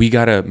can, we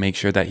got to make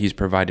sure that he's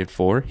provided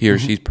for, he or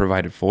she's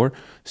provided for,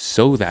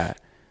 so that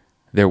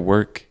their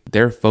work,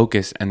 their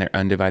focus, and their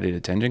undivided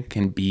attention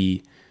can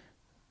be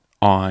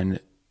on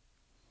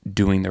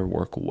doing their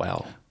work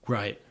well.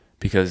 Right.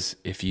 Because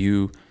if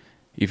you,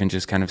 even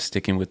just kind of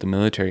sticking with the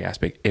military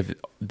aspect, if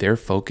their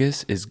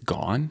focus is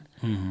gone,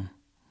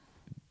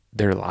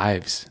 their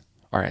lives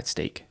are at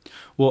stake.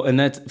 Well, and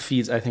that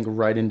feeds, I think,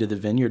 right into the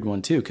vineyard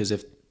one too, because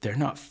if they're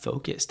not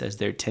focused as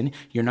they're tending,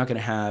 you're not going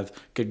to have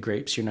good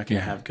grapes, you're not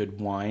going to have good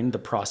wine, the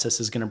process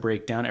is going to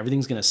break down,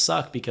 everything's going to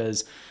suck,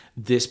 because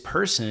this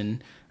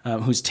person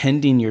who's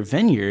tending your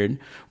vineyard,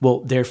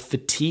 well, they're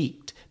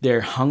fatigued, they're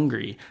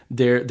hungry,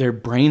 their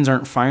brains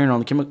aren't firing on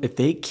the chemical. If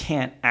they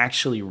can't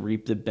actually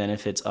reap the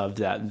benefits of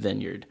that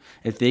vineyard,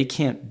 if they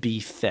can't be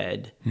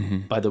fed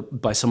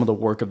by some of the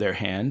work of their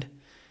hand,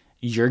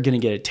 you're going to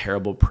get a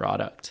terrible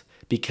product,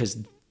 because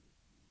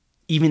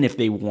even if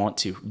they want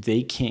to,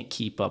 they can't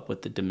keep up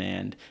with the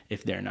demand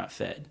if they're not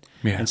fed.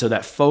 Yeah. And so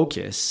that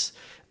focus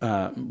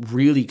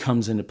really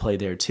comes into play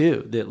there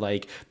too, that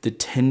like the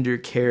tender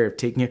care of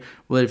taking care.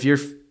 Well, if you're,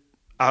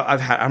 I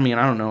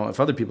don't know if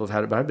other people have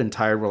had it, but I've been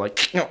tired where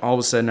like, all of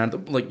a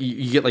sudden, like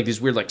you get like these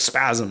weird like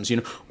spasms,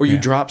 or you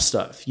drop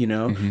stuff,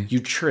 you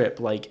trip,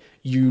 like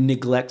you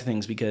neglect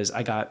things because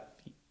I got,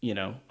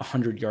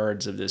 100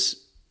 yards of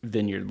this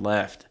vineyard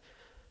left.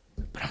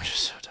 But I'm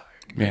just so tired.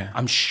 Yeah.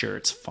 I'm sure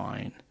it's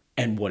fine.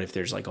 And what if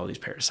there's like all these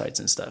parasites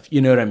and stuff? You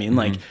know what I mean?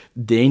 Like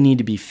they need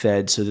to be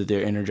fed so that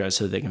they're energized,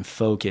 so that they can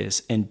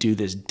focus and do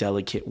this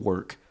delicate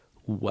work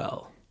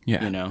well.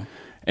 Yeah.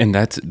 And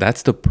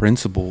that's the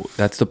principle.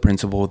 That's the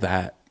principle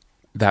that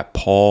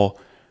Paul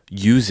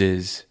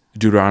uses,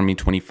 Deuteronomy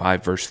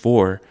 25 verse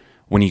 4,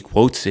 when he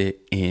quotes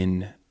it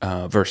in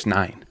verse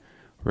 9,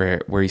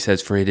 where he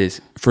says, for it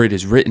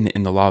is written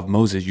in the law of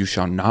Moses, you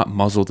shall not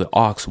muzzle the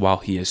ox while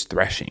he is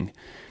threshing.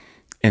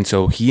 And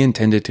so he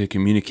intended to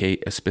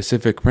communicate a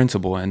specific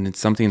principle, and it's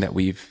something that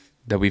we've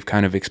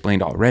kind of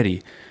explained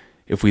already.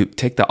 If we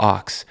take the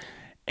ox,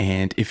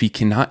 and if he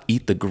cannot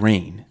eat the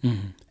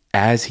grain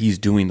as he's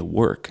doing the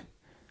work,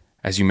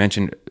 as you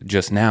mentioned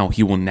just now,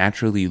 he will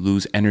naturally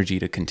lose energy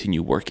to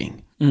continue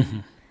working.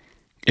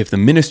 If the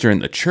minister in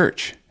the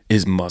church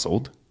is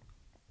muzzled,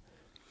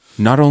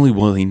 not only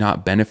will he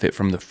not benefit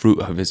from the fruit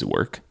of his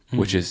work,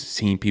 which is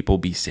seeing people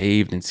be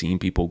saved and seeing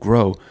people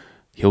grow,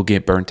 he'll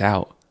get burnt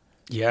out.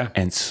 Yeah.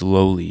 And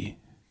slowly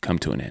come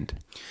to an end.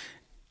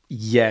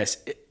 Yes.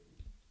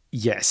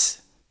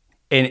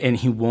 And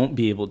he won't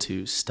be able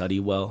to study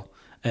well.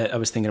 I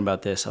was thinking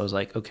about this. I was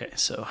like, okay,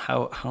 so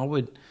how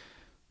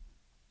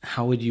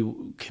would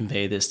you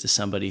convey this to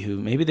somebody who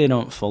maybe they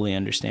don't fully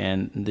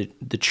understand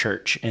the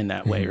church in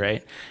that way,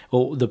 right?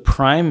 Well, the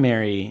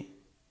primary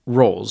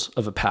roles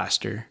of a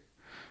pastor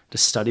to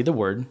study the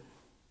word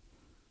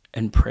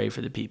and pray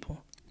for the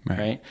people,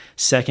 right?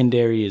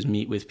 Secondary is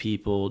meet with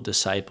people,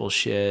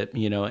 discipleship,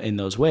 in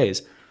those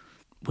ways.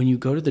 When you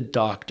go to the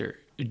doctor,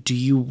 do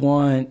you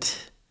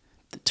want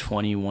the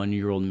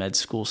 21-year-old med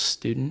school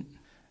student?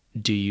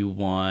 Do you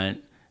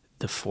want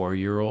the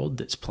 4-year-old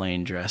that's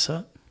playing dress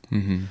up?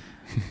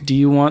 Do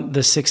you want the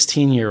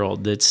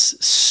 16-year-old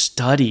that's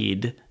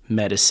studied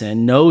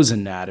medicine, knows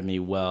anatomy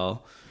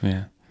well,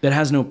 that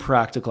has no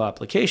practical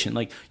application?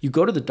 Like, you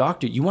go to the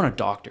doctor, you want a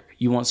doctor.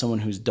 You want someone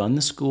who's done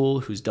the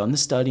school, who's done the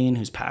studying,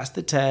 who's passed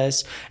the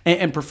test.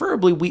 And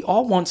preferably, we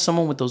all want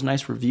someone with those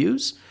nice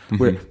reviews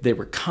where they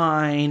were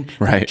kind,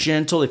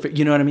 gentle, if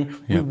you know what I mean?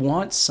 We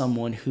want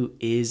someone who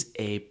is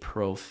a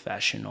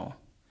professional.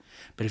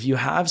 But if you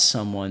have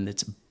someone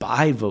that's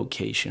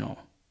bivocational,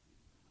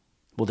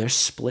 well, they're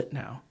split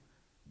now.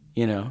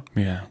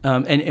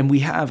 And we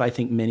have, I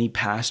think, many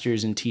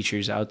pastors and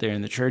teachers out there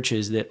in the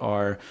churches that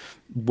are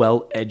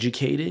well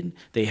educated.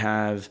 They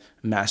have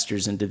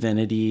masters in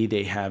divinity.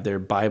 They have their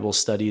Bible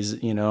studies,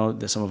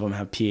 some of them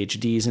have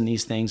PhDs in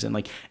these things.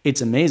 And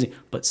it's amazing.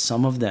 But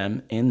some of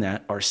them in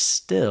that are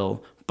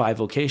still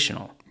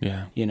bivocational,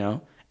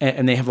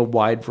 and they have a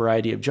wide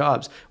variety of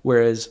jobs.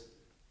 Whereas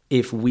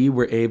if we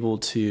were able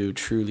to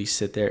truly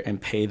sit there and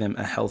pay them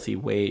a healthy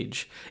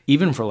wage,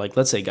 even for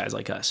let's say guys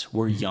like us,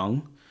 we're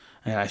young.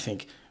 And I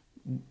think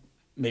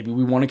maybe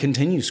we want to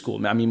continue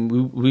school. I mean,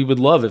 we would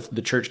love if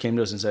the church came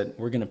to us and said,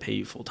 we're going to pay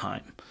you full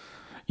time.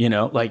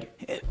 My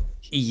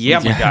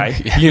guy,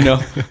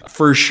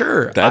 for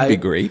sure. That'd be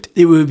great.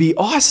 It would be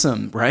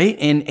awesome, right?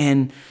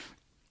 And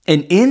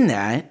in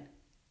that,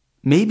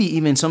 maybe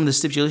even some of the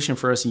stipulation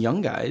for us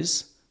young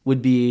guys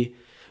would be,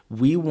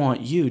 we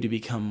want you to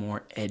become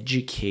more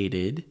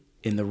educated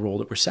in the role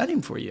that we're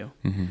setting for you.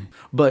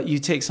 But you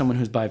take someone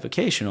who's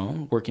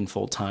bivocational, working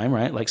full time,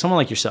 right? Like someone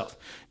like yourself.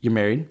 You're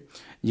married,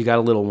 you got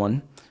a little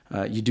one,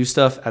 you do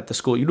stuff at the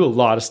school. You do a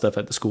lot of stuff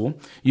at the school.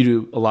 You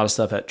do a lot of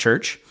stuff at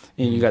church,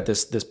 and you got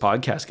this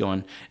podcast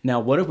going. Now,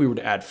 what if we were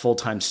to add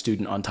full-time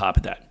student on top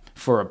of that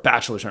for a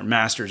bachelor's or a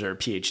master's or a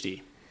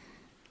PhD?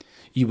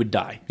 You would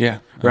die. Yeah.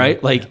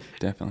 Right?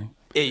 Definitely.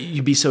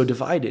 You'd be so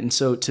divided. And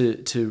so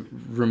to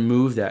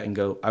remove that and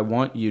go, I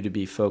want you to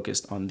be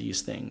focused on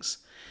these things.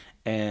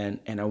 And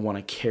I want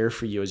to care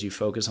for you as you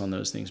focus on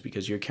those things,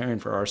 because you're caring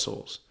for our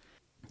souls.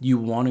 You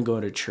want to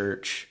go to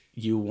church.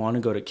 You want to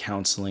go to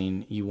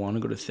counseling. You want to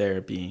go to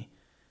therapy,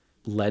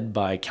 led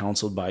by,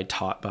 counseled by,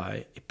 taught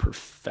by a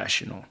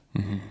professional.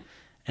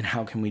 And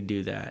how can we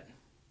do that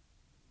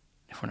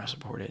if we're not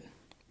supported?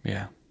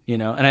 Yeah.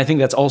 And I think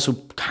that's also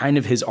kind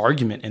of his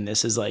argument in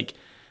this is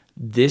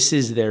this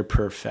is their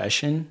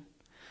profession.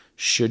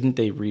 Shouldn't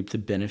they reap the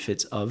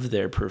benefits of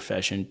their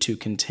profession to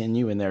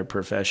continue in their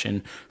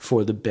profession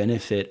for the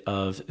benefit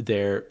of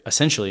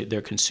essentially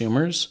their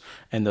consumers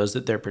and those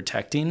that they're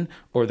protecting,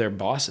 or their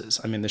bosses?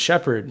 I mean, the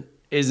shepherd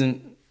he's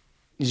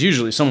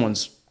usually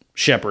someone's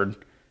shepherd.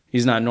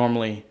 He's not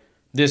normally,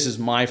 this is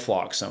my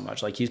flock so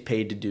much. He's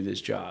paid to do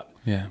this job.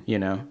 Yeah.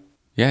 Yeah.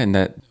 And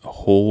that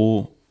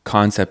whole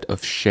concept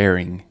of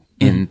sharing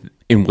in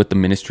what the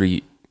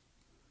ministry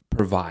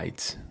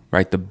provides,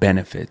 right? The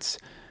benefits.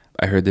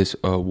 I heard this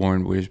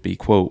Warren Wiersbe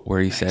quote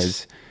where he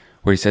says,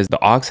 the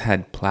ox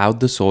had plowed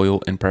the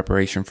soil in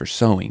preparation for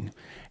sowing,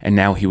 and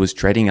now he was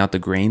treading out the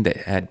grain that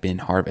had been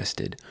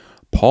harvested.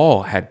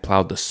 Paul had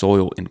plowed the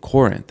soil in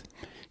Corinth.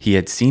 He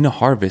had seen a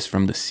harvest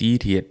from the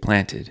seed he had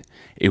planted.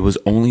 It was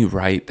only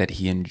right that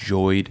he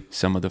enjoyed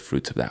some of the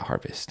fruits of that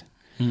harvest.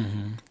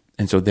 And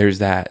so there's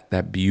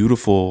that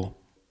beautiful.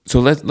 So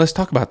let's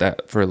talk about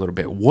that for a little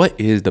bit. What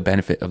is the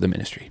benefit of the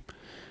ministry?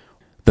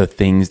 The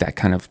things that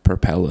kind of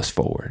propel us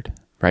forward.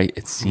 Right?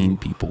 It's seeing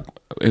people,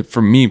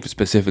 for me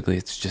specifically,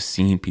 it's just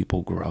seeing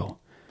people grow.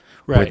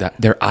 Right. Where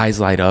their eyes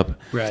light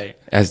up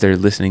as they're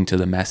listening to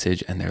the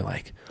message, and they're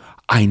like,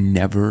 I've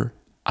never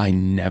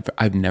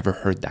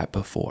heard that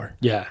before.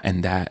 Yeah.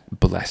 And that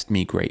blessed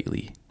me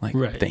greatly.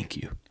 Thank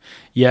you.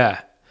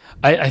 Yeah.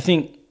 I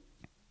think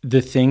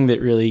the thing that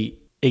really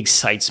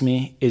excites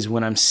me is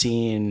when I'm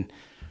seeing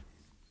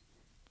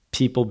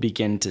people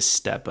begin to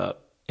step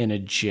up in a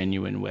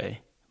genuine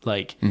way.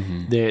 Like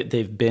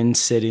they've been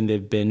sitting,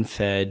 they've been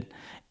fed,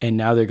 and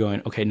now they're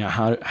going, okay, now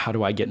how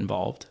do I get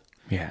involved?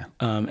 Yeah.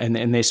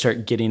 And they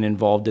start getting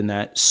involved in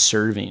that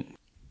serving.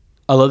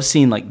 I love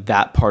seeing like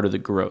that part of the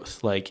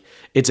growth. Like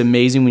it's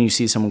amazing when you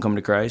see someone come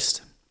to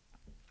Christ.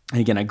 And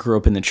again, I grew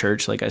up in the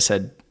church, like I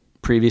said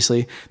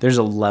previously. There's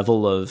a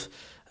level of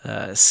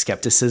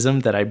skepticism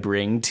that I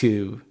bring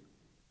to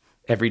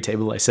every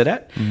table I sit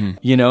at,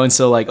 you know? And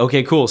so like,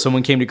 okay, cool.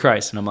 Someone came to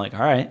Christ and I'm like, all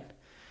right,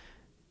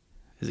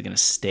 is it going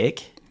to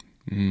stick?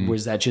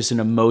 Was that just an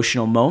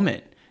emotional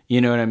moment?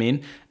 You know what I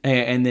mean?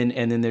 And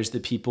then there's the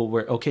people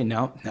where, okay,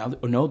 now,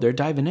 no, they're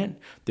diving in.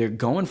 They're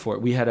going for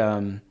it. We had,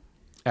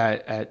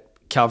 at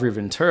Calvary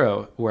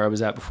Ventura, where I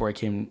was at before I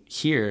came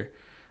here,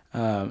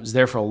 I was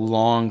there for a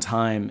long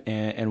time.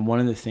 And one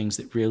of the things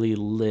that really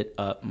lit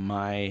up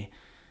made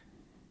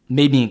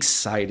me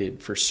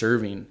excited for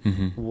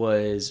serving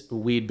was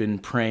we'd been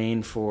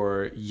praying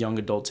for young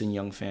adults and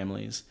young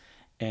families.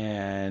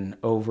 And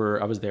I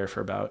was there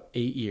for about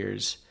 8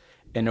 years.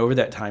 And over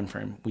that time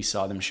frame, we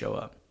saw them show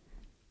up.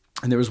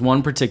 And there was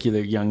one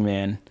particular young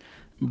man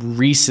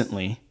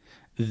recently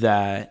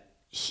that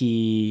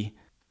he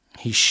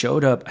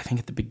showed up, I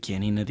think, at the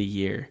beginning of the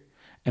year.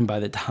 And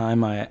by the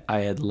time I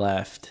had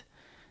left,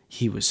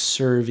 he was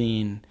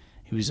serving,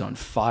 he was on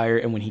fire.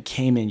 And when he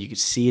came in, you could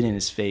see it in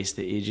his face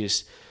that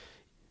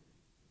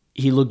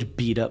he looked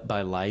beat up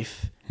by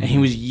life. And he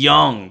was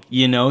young,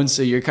 you know? And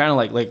so you're kind of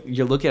like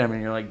you look at him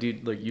and you're like,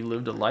 dude, like you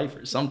lived a life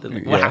or something.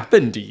 Like, what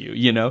happened to you,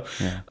 you know?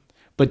 Yeah.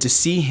 But to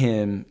see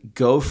him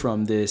go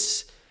from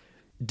this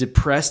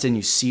depressed, and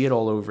you see it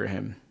all over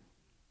him,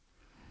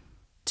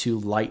 to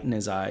light in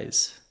his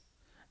eyes,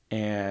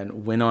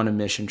 and went on a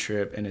mission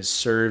trip and is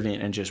serving,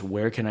 and just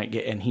where can I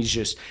get, and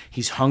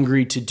he's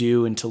hungry to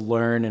do and to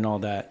learn and all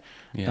that.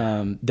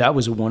 Yeah. That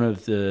was one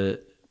of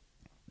the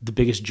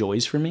biggest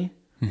joys for me,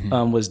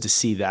 was to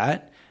see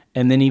that.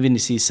 And then even to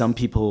see some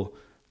people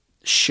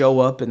show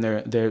up and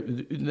they're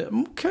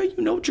okay,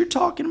 you know what you're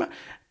talking about.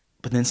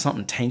 But then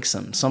something tanks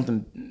them.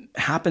 Something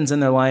happens in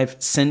their life.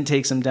 Sin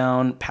takes them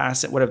down,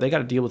 past it, whatever. They got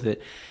to deal with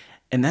it.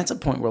 And that's a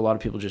point where a lot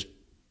of people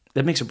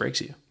that makes or breaks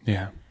you.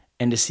 Yeah.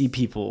 And to see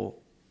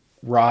people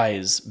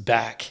rise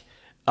back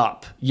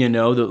up, you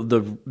know,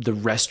 the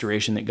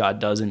restoration that God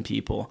does in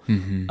people.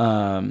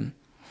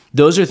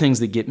 Those are things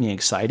that get me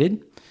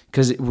excited,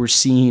 because we're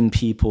seeing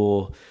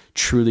people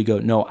truly go,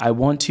 no, I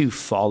want to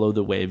follow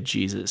the way of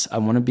Jesus. I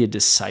want to be a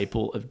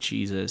disciple of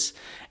Jesus,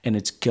 and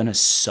it's going to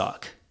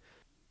suck,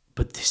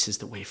 but this is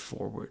the way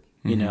forward,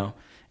 you know?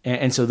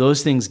 And so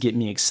those things get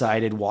me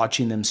excited,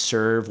 watching them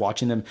serve,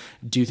 watching them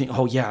do things.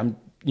 Oh yeah, I'm,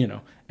 you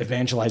know,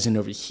 evangelizing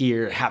over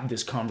here, have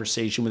this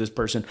conversation with this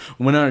person,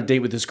 went on a date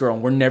with this girl,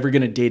 and we're never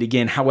going to date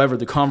again. However,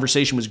 the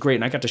conversation was great,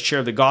 and I got to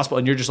share the gospel,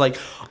 and you're just like,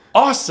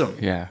 awesome.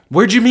 Yeah.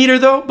 Where'd you meet her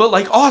though? But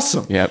like,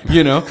 awesome. Yep.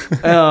 You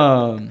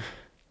know?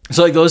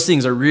 So like those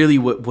things are really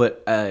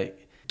what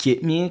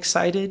get me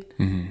excited.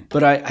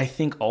 But I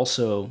think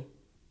also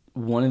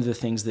one of the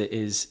things that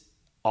is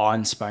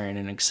awe-inspiring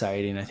and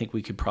exciting, I think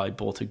we could probably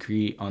both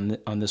agree on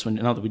this one,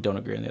 not that we don't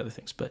agree on the other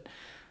things, but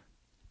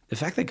the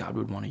fact that God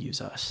would want to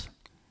use us.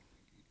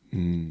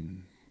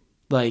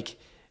 Like,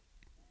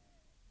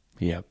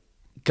 yep,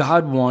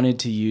 God wanted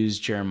to use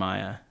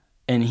Jeremiah,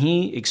 and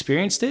he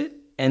experienced it,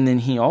 and then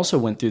he also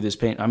went through this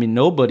pain. I mean,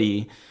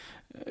 nobody,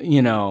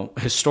 you know,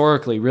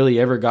 historically really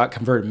ever got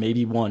converted,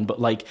 maybe one, but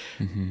like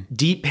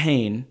deep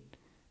pain,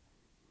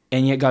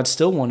 and yet God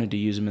still wanted to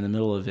use him in the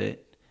middle of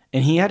it.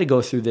 And he had to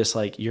go through this,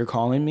 like, you're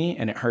calling me,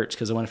 and it hurts,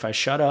 because if I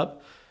shut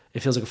up, it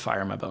feels like a fire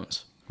in my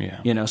bones.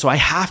 Yeah. You know, so I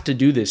have to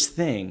do this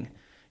thing,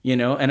 you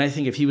know? And I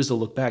think if he was to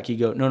look back, he'd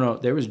go, no,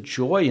 there was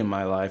joy in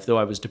my life, though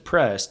I was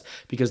depressed,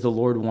 because the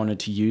Lord wanted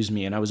to use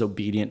me, and I was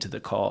obedient to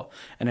the call.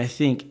 And I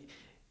think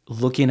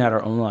looking at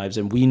our own lives,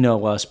 and we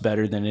know us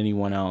better than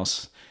anyone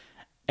else,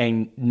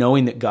 and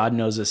knowing that God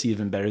knows us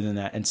even better than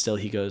that, and still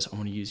he goes, I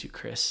want to use you,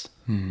 Chris.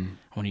 I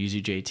want to use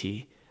you,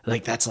 JT.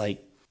 Like, that's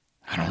like,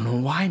 I don't know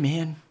why,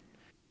 man.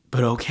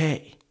 But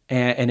okay.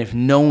 And if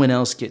no one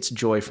else gets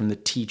joy from the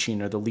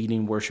teaching or the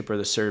leading worship or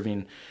the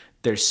serving,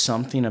 there's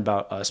something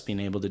about us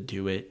being able to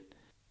do it.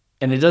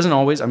 And it doesn't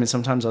always, I mean,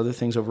 sometimes other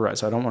things override.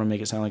 So I don't want to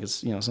make it sound like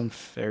it's, you know, some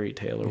fairy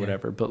tale or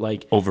whatever, but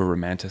like. Over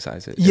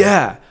romanticize it.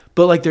 Yeah.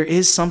 But like there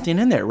is something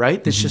in there,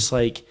 right? That's just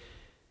like,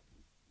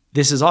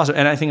 this is awesome.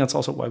 And I think that's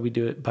also why we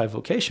do it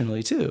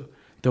bivocationally too.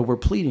 Though we're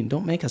pleading,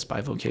 don't make us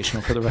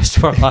bivocational for the rest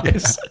of our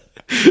lives.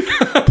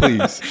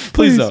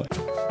 Please don't.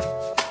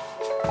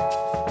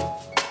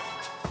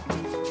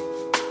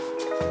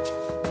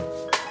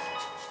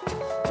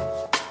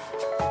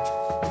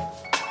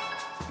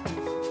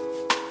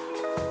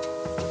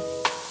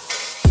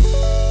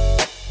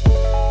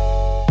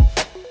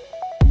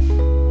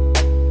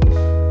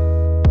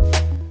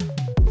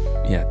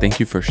 Thank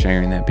you for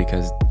sharing that,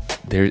 because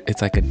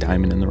it's like a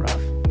diamond in the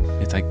rough.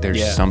 It's like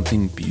there's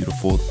something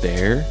beautiful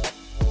there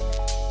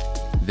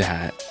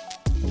that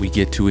we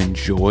get to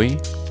enjoy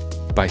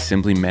by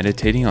simply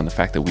meditating on the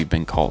fact that we've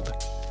been called.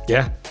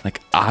 Yeah. Like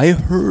I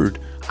heard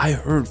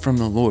from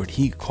the Lord.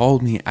 He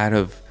called me out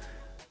of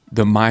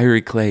the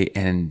miry clay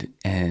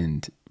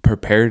and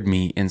prepared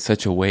me in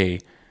such a way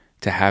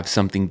to have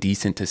something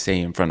decent to say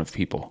in front of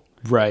people.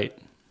 Right.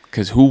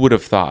 Because who would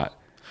have thought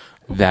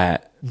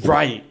that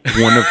Right.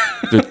 one of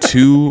the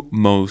two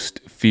most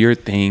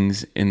feared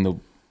things in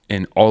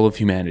all of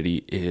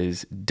humanity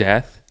is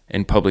death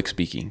and public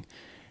speaking.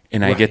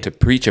 And I get to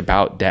preach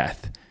about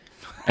death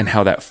and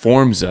how that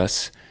forms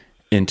us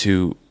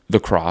into the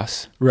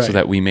cross so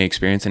that we may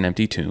experience an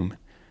empty tomb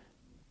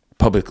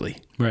publicly.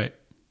 Right.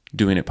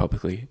 Doing it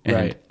publicly.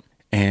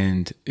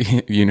 And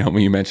you know,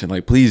 when you mentioned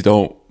like, please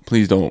don't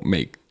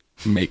make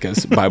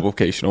us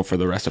bivocational for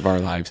the rest of our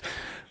lives.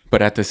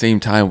 But at the same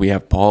time, we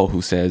have Paul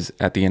who says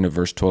at the end of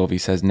verse 12, he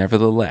says,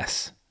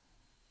 nevertheless,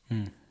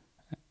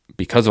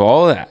 because of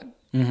all of that,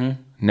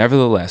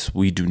 nevertheless,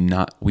 we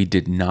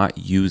did not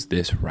use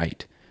this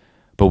right,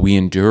 but we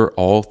endure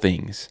all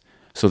things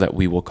so that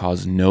we will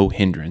cause no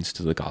hindrance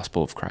to the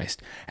gospel of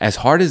Christ. As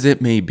hard as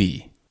it may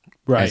be,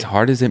 I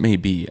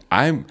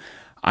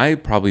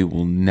probably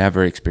will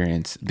never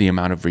experience the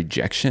amount of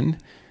rejection,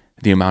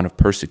 the amount of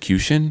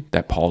persecution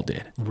that Paul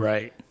did.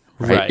 Right.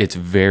 It's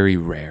very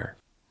rare,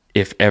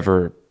 if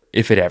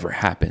it ever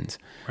happens.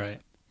 Right.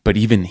 But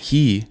even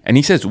he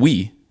says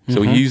we,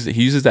 so he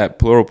uses that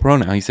plural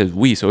pronoun. He says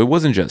we, so it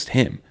wasn't just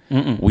him.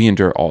 We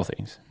endure all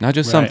things, not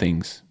just some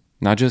things,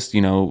 not just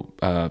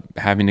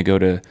having to go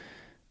to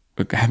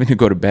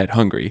bed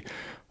hungry,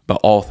 but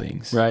all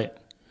things. Right.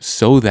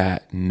 So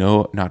that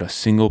not a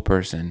single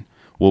person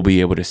will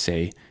be able to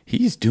say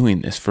he's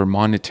doing this for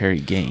monetary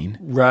gain.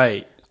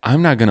 Right.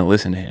 I'm not going to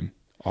listen to him.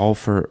 All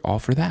for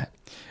that.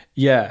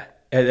 Yeah,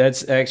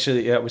 that's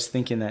actually, I was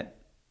thinking that.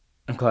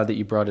 I'm glad that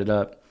you brought it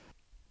up.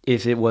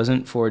 If it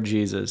wasn't for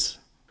Jesus,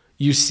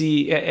 you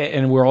see,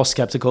 and we're all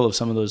skeptical of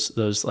some of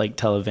those like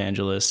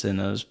televangelists and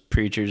those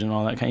preachers and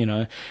all that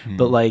kind,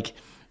 but like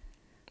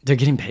they're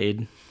getting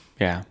paid.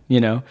 Yeah.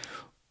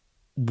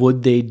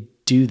 Would they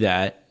do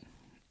that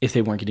if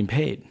they weren't getting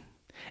paid?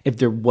 If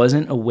there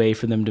wasn't a way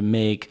for them to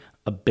make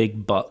a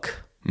big buck?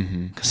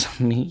 Because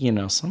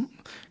some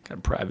got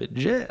a private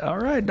jet. All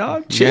right,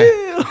 dog,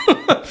 chill.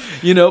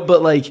 Yeah.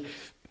 But like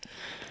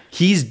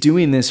he's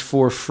doing this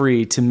for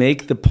free to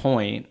make the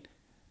point,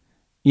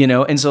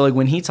 and so like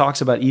when he talks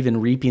about even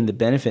reaping the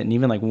benefit, and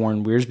even like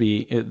Warren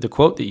Wiersbe, the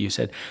quote that you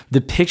said,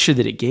 the picture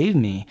that it gave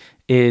me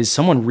is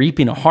someone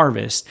reaping a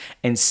harvest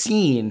and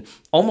seeing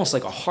almost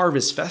like a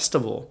harvest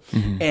festival.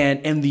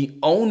 And the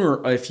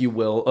owner, if you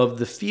will, of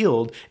the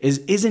field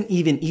isn't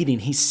even eating.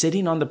 He's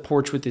sitting on the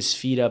porch with his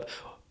feet up,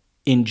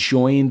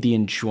 enjoying the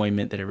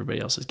enjoyment that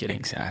everybody else is getting.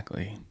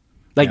 Exactly.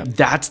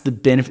 That's the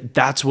benefit.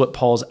 That's what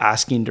Paul's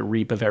asking to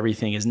reap of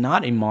everything, is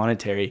not a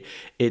monetary.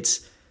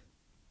 It's,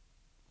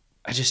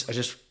 I just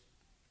want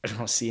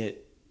to see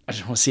it. I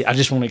just want to see it. I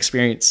just want to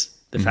experience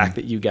the fact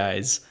that you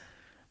guys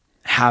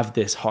have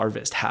this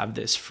harvest, have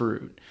this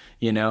fruit,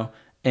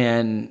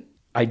 and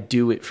I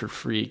do it for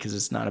free because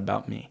it's not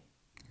about me.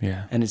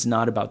 Yeah. And it's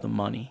not about the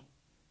money.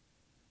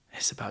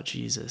 It's about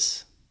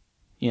Jesus,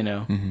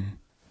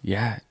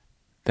 Yeah.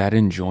 That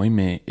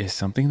enjoyment is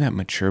something that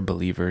mature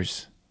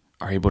believers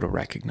are able to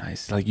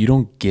recognize. Like, you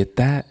don't get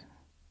that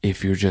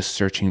if you're just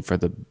searching for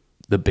the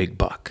big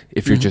buck.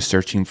 If you're just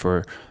searching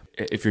for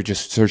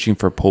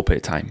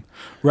pulpit time.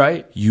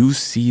 Right. You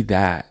see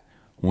that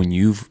when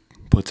you've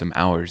put some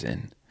hours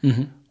in,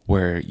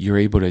 where you're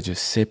able to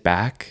just sit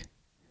back,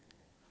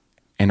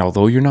 and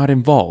although you're not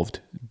involved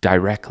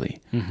directly,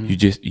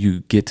 you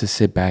get to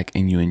sit back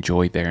and you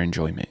enjoy their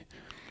enjoyment.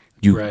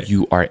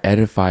 You are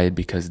edified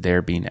because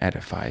they're being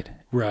edified.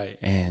 Right.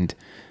 And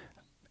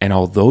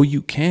although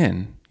you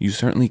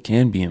certainly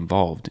can be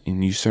involved,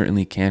 and you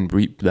certainly can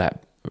reap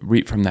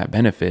from that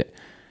benefit.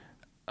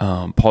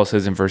 Paul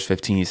says in verse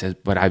 15, he says,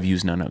 but I've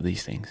used none of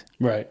these things.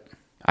 Right.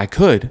 I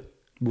could.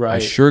 Right. I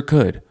sure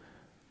could.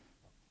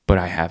 But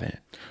I haven't.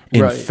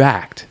 In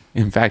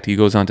fact, he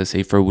goes on to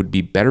say, for it would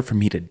be better for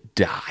me to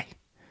die.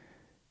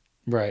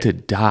 Right. To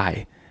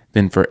die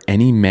than for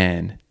any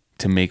man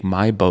to make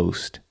my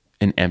boast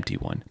an empty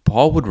one.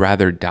 Paul would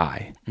rather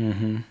die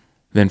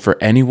than for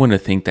anyone to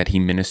think that he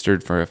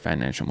ministered for a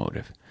financial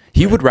motive.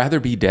 He would rather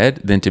be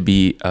dead than to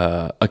be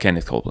a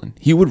Kenneth Copeland.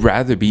 He would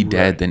rather be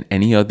dead than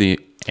any other.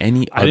 I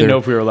didn't know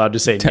if we were allowed to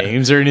say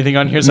names or anything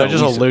on here, so I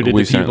just alluded to people.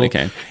 We certainly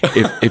can.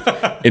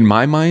 If in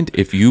my mind,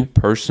 if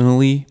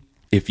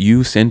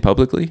you sin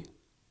publicly,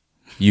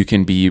 you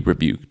can be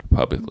rebuked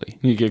publicly.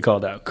 You get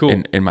called out.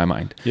 Cool. In my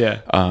mind.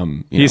 Yeah.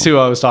 He's who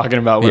I was talking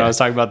about when I was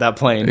talking about that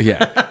plane.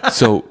 Yeah.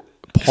 So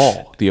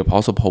Paul, the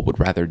Apostle Paul, would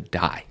rather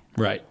die.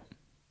 Right.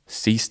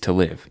 Cease to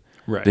live.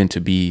 Right. Than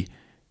to be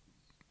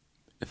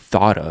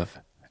thought of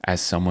as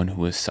someone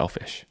who is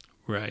selfish.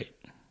 Right.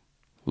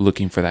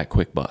 Looking for that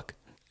quick buck.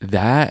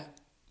 That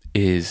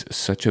is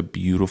such a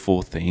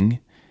beautiful thing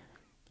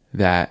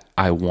that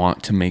I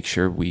want to make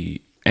sure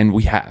we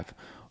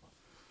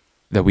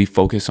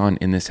focus on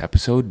in this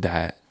episode,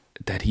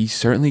 that he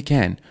certainly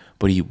can,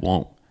 but he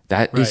won't.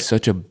 That is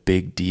such a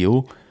big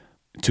deal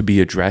to be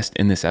addressed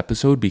in this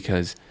episode,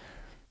 because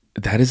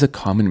that is a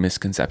common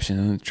misconception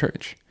in the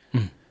church.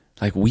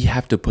 Like, we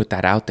have to put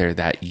that out there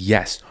that,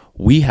 yes,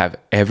 we have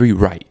every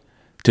right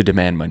to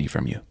demand money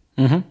from you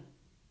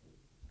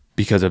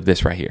because of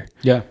this right here.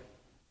 Yeah.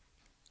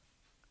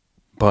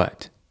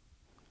 But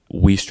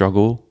we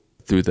struggle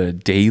through the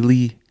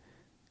daily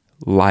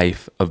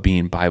life of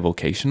being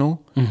bivocational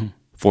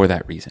for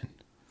that reason.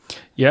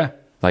 Yeah.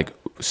 Like,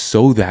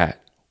 so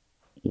that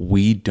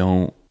we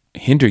don't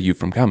hinder you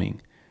from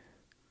coming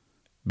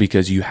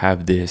because you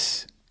have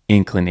this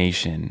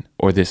inclination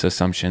or this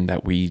assumption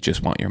that we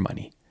just want your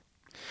money.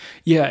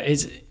 Yeah,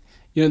 it's,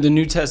 you know, the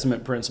New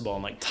Testament principle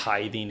on like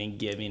tithing and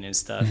giving and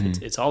stuff.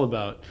 It's all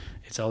about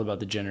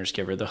the generous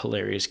giver, the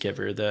hilarious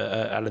giver,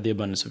 the out of the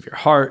abundance of your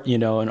heart, you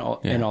know, and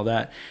all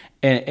that.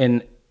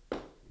 And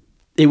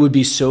it would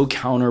be so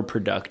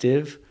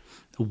counterproductive.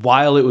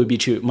 While it would be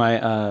true, my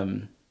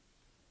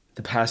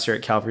the pastor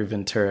at Calvary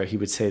Ventura, he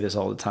would say this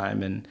all the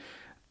time, and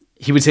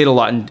he would say it a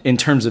lot in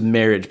terms of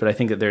marriage. But I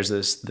think that there's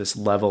this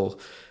level,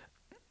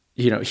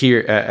 you know,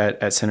 here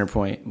at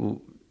Centerpoint,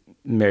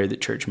 marry the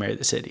church, marry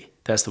the city.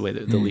 That's the way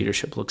that the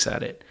leadership looks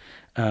at it.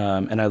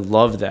 And I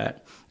love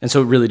that. And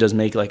so it really does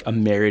make like a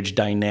marriage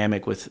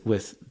dynamic with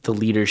the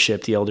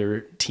leadership, the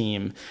elder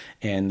team,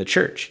 and the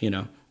church, you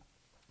know.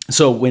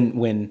 So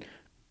when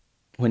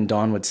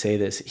Don would say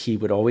this, he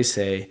would always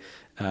say,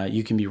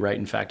 you can be right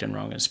in fact and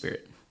wrong in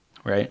spirit,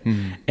 right?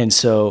 And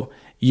so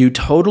you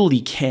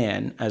totally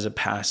can, as a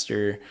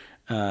pastor,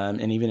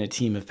 and even a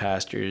team of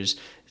pastors,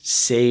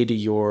 say to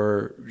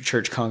your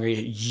church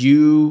congregation,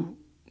 you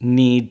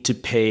need to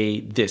pay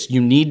this. You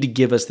need to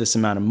give us this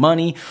amount of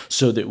money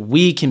so that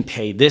we can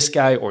pay this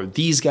guy or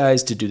these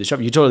guys to do the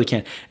job. You totally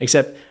can.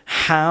 Except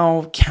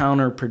how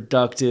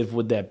counterproductive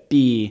would that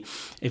be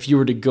if you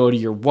were to go to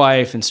your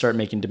wife and start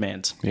making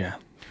demands? Yeah.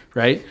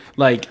 Right?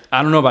 Like,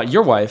 I don't know about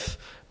your wife,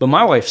 but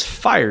my wife's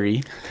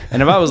fiery.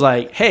 And if I was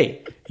like,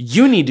 hey,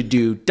 you need to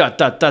do ...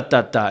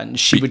 and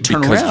she would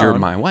turn around. Because you're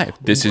my wife.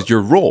 This is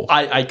your role.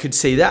 I could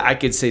say that. I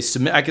could say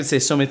submit. I could say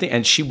so many things.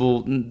 And she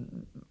will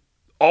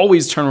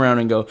always turn around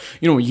and go,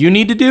 you know what you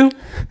need to do?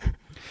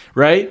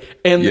 Right?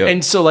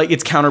 And so like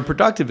it's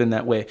counterproductive in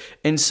that way.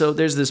 And so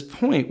there's this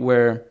point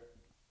where,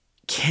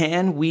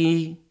 can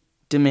we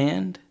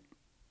demand?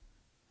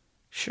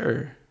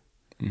 Sure.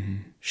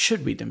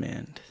 Should we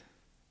demand?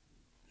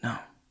 No.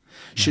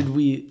 Should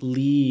we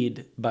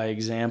lead by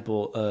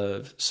example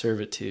of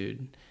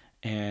servitude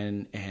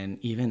and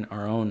even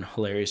our own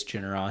hilarious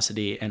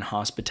generosity and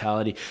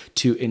hospitality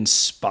to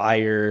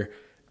inspire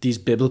these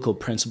biblical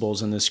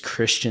principles and this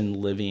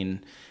Christian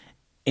living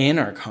in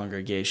our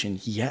congregation?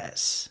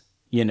 Yes.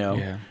 You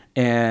know,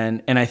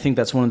 and I think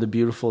that's one of the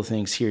beautiful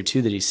things here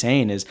too that he's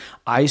saying is,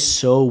 I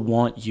so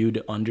want you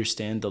to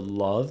understand the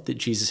love that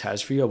Jesus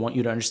has for you. I want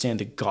you to understand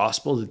the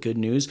gospel, the good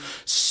news,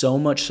 so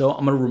much so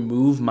I'm going to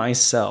remove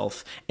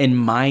myself and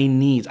my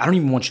needs. I don't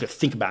even want you to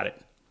think about it.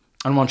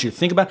 I don't want you to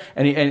think about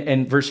it.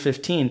 And verse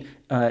 15,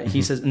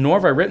 he says, nor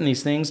have I written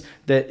these things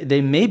that they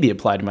may be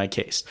applied to my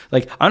case.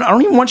 Like, I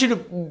don't even want you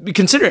to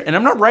consider it. And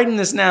I'm not writing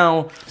this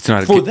now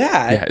for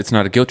that. Yeah, it's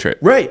not a guilt trip.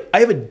 Right. I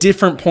have a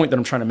different point that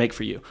I'm trying to make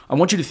for you. I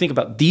want you to think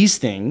about these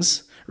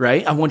things,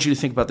 right? I want you to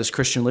think about this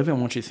Christian living. I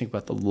want you to think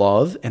about the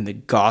love and the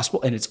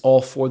gospel, and it's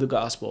all for the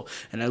gospel.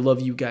 And I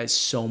love you guys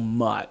so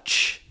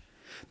much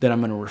that I'm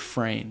going to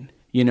refrain.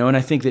 You know, and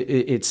I think that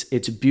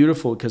it's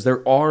beautiful because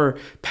there are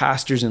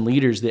pastors and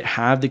leaders that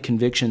have the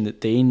conviction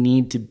that they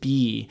need to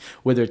be,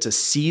 whether it's a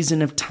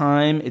season of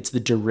time, it's the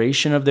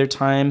duration of their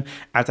time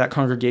at that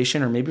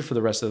congregation, or maybe for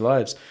the rest of their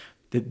lives,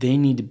 that they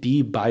need to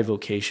be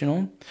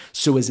bivocational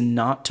so as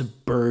not to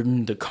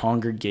burden the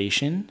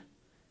congregation,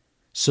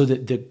 so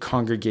that the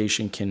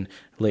congregation can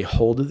lay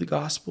hold of the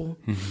gospel,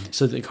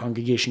 so that the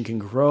congregation can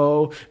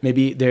grow.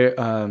 Maybe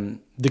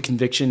the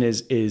conviction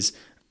is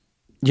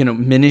you know,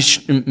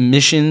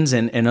 missions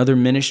and other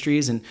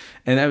ministries. And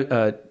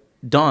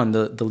Don,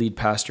 the lead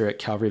pastor at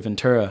Calvary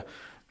Ventura,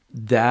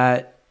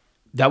 that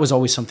was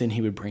always something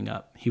he would bring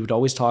up. He would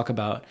always talk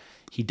about,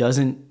 he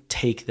doesn't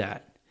take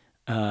that.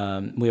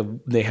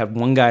 They have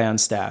one guy on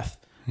staff.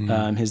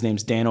 His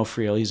name's Dano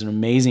Friel. He's an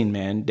amazing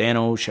man.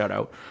 Dano, shout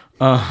out.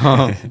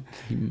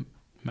 He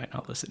might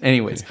not listen.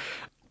 Anyways,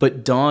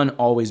 but Don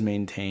always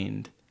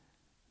maintained,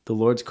 the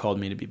Lord's called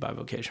me to be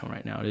bivocational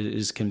right now. It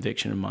is a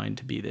conviction of mine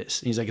to be this.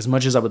 And he's like, as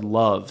much as I would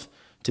love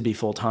to be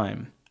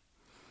full-time,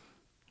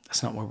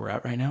 that's not where we're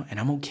at right now. And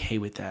I'm okay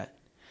with that.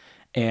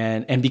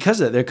 And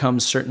because of that, there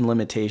comes certain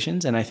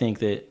limitations. And I think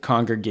that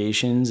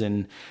congregations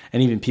and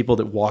even people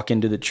that walk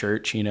into the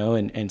church, you know,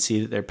 and see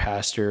that their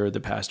pastor or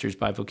the pastor's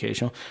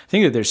bivocational, I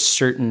think that there's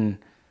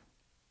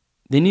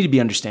they need to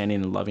be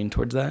understanding and loving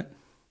towards that.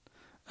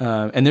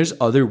 And there's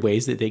other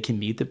ways that they can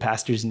meet the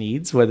pastor's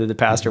needs, whether the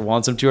pastor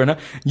wants them to or not.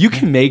 You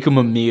can make them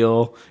a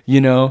meal, you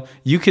know,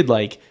 you could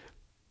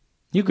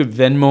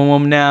Venmo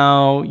them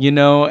now, you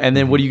know, and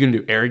then what are you going to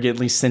do?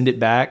 Arrogantly send it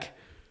back?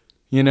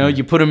 You know,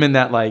 you put them in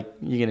that, like,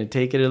 you're going to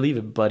take it or leave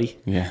it, buddy.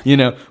 Yeah. You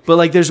know, but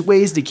like there's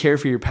ways to care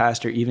for your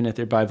pastor, even if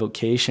they're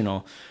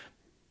bivocational.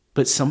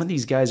 But some of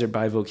these guys are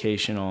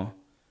bivocational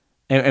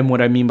And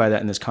what I mean by that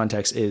in this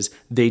context is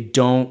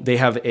they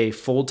have a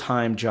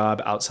full-time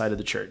job outside of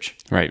the church.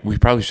 Right. We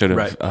probably should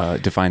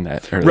have defined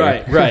that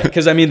earlier. Right.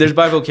 Because I mean, there's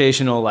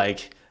bivocational,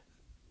 like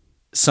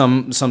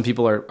some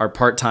people are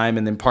part-time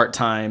and then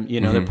part-time,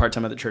 they're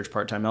part-time at the church,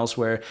 part-time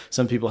elsewhere.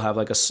 Some people have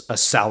like a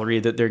salary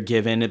that they're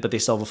given, but they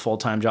still have a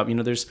full-time job.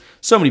 There's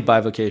so many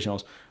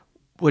bivocationals,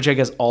 which I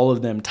guess all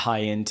of them tie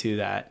into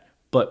that.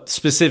 But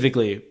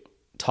specifically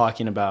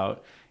talking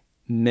about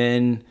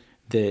men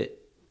that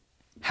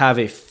have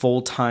a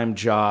full-time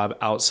job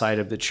outside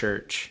of the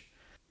church.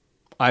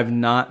 I've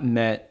not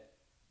met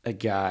a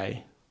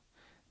guy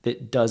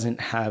that doesn't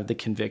have the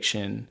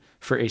conviction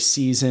for a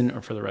season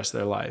or for the rest of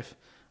their life.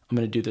 I'm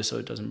going to do this so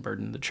it doesn't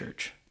burden the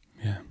church.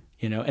 Yeah.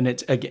 And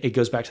it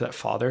goes back to that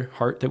father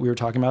heart that we were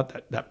talking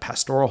about, that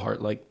pastoral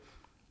heart. Like,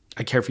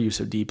 I care for you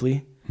so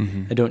deeply.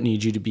 I don't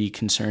need you to be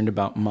concerned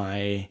about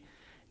my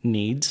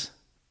needs.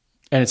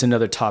 And it's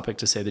another topic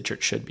to say the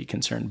church should be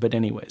concerned. But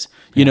anyways,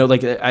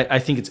 I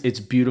think it's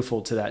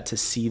beautiful to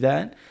see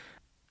that,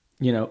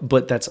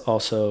 but that's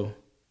also,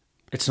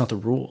 it's not the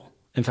rule.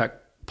 In fact,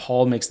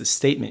 Paul makes the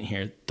statement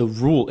here. The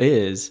rule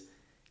is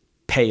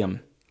pay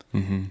them,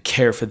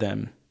 care for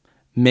them,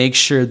 make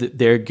sure that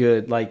they're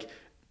good. Like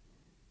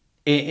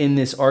in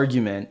this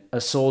argument, a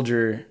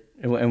soldier,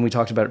 and we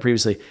talked about it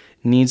previously,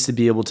 needs to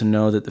be able to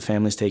know that the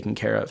family's taken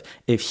care of.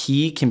 If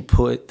he can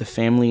put the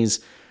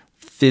family's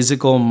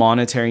physical,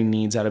 monetary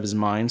needs out of his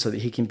mind so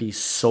that he can be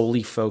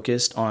solely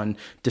focused on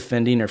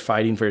defending or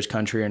fighting for his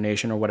country or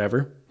nation or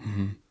whatever,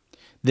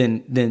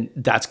 then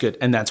that's good.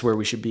 And that's where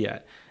we should be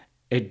at.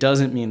 It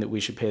doesn't mean that we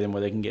should pay them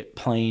where they can get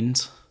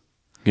planes.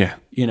 Yeah.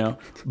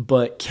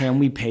 But can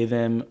we pay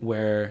them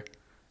where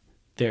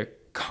they're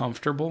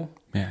comfortable?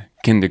 Yeah.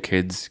 Can their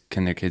kids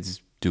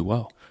do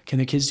well? Can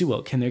their kids do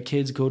well? Can their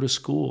kids go to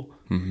school?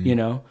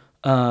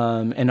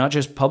 And not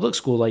just public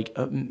school, like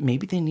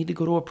maybe they need to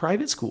go to a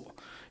private school.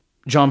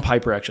 John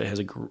Piper actually has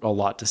a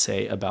lot to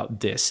say about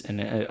this, and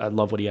I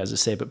love what he has to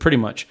say, but pretty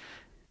much,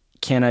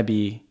 can I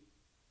be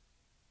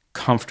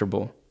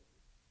comfortable,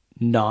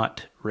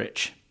 not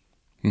rich?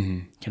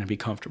 Can I be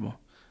comfortable?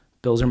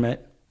 Bills are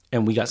met,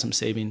 and we got some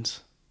savings.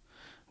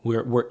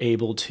 We're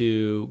able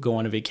to go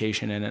on a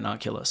vacation and it not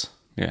kill us.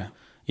 Yeah.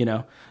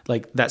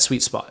 Like that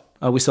sweet spot.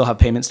 We still have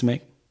payments to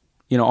make,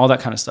 all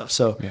that kind of stuff.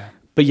 So,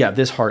 but yeah,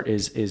 this heart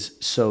is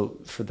so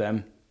for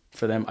them.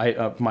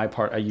 My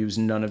part, I use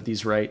none of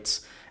these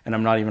rights. And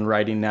I'm not even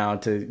writing now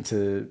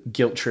to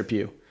guilt trip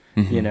you,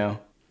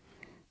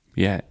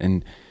 Yeah,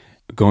 and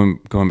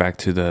going back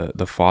to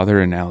the father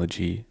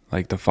analogy,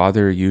 like the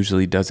father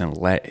usually doesn't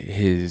let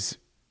his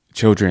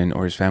children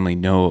or his family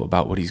know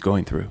about what he's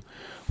going through,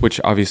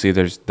 which obviously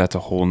that's a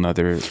whole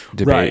nother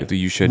debate.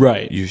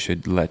 Right. You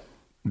should let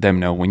them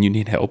know when you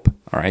need help.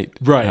 All right.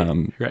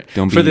 Right.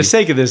 For the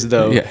sake of this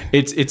though,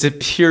 it's a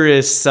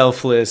purest,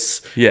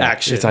 selfless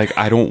action. It's like,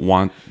 I don't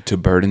want to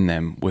burden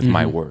them with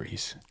my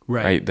worries.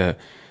 Right.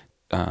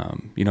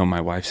 My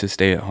wife's a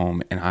stay at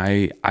home, and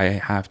I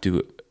have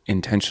to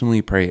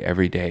intentionally pray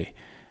every day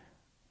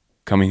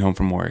coming home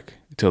from work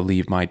to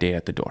leave my day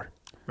at the door.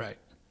 Right.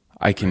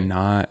 I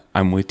cannot,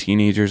 I'm with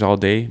teenagers all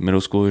day,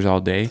 middle schoolers all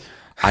day.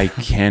 I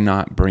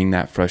cannot bring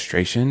that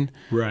frustration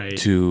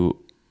to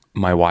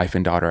my wife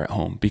and daughter at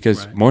home,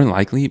 because more than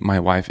likely my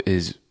wife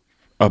is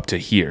up to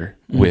here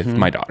with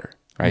my daughter.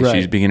 Right.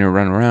 She's beginning to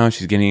run around.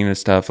 She's getting into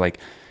stuff like,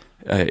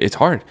 it's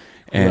hard.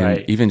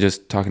 And even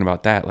just talking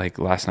about that, like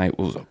last night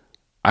was,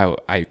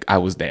 I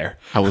was there.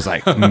 I was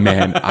like,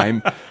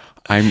 man,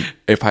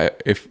 if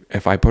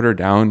I put her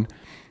down,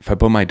 if I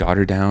put my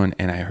daughter down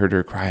and I heard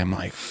her cry, I'm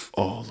like,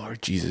 oh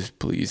Lord Jesus,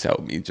 please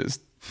help me.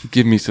 Just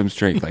give me some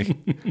strength. Like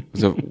it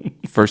was the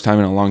first time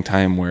in a long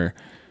time where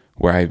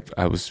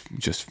I was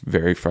just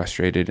very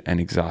frustrated and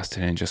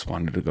exhausted and just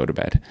wanted to go to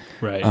bed.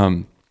 Right.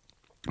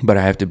 But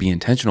I have to be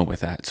intentional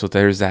with that. So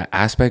there's that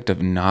aspect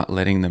of not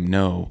letting them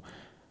know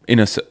in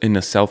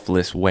a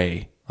selfless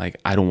way. Like,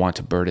 I don't want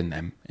to burden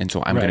them. And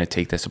so I'm going to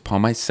take this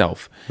upon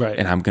myself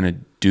and I'm going to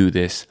do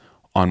this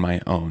on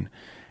my own.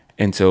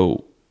 And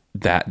so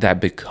that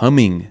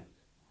becoming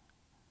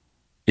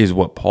is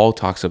what Paul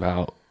talks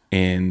about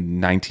in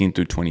 19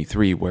 through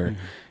 23, where,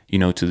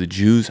 to the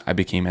Jews, I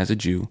became as a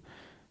Jew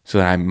so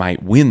that I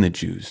might win the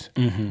Jews,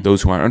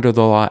 those who are under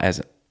the law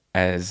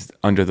as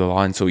under the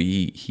law. And so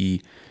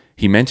he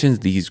mentions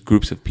these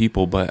groups of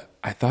people, but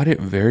I thought it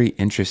very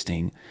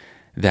interesting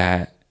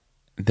that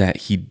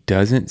he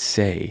doesn't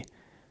say,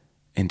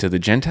 and to the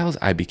Gentiles,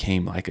 I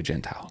became like a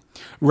Gentile.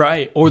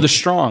 Right. Or the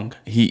strong.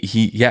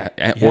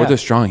 Or the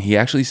strong. He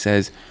actually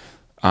says,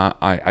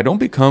 I don't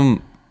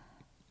become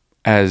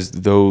as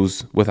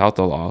those without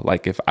the law,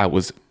 like if I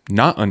was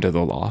not under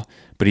the law,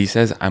 but he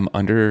says, I'm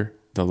under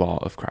the law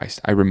of Christ.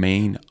 I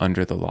remain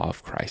under the law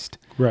of Christ.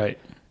 Right.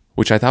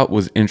 Which I thought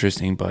was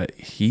interesting, but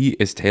he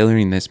is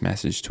tailoring this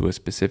message to a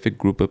specific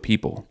group of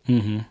people.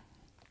 And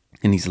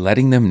he's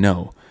letting them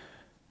know,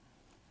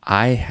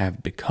 I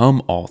have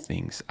become all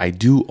things. I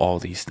do all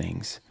these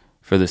things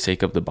for the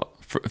sake of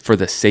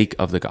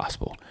the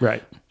gospel.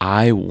 Right.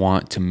 I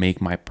want to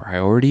make my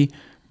priority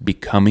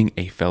becoming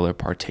a fellow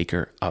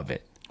partaker of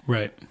it.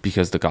 Right.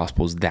 Because the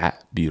gospel is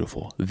that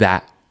beautiful,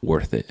 that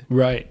worth it.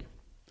 Right.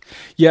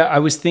 Yeah, I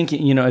was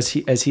thinking, you know, as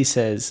he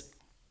says,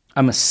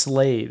 I'm a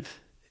slave.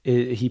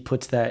 He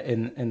puts that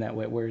in that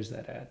way. Where is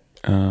that at?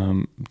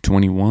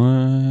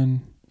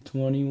 21.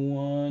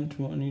 21,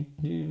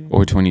 22.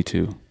 Or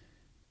 22.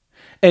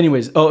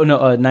 Anyways,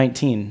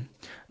 19.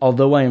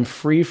 Although I am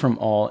free from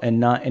all and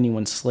not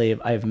anyone's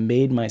slave, I have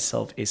made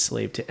myself a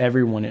slave to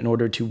everyone in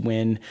order to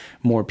win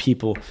more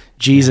people.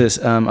 Jesus,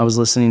 I was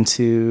listening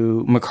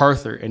to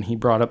MacArthur, and he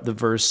brought up the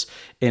verse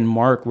in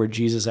Mark where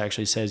Jesus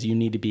actually says, you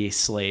need to be a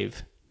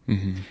slave.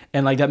 Mm-hmm.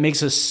 And like, that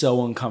makes us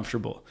so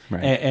uncomfortable.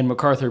 Right. And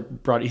MacArthur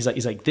he's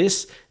like,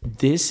 this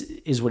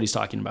is what he's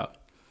talking about.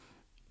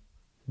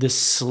 The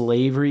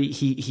slavery,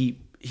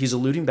 he's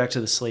alluding back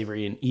to the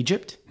slavery in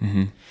Egypt.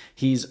 Mm-hmm.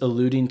 He's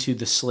alluding to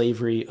the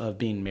slavery of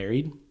being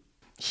married.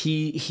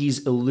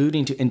 He's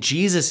alluding to, and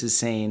Jesus is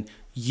saying,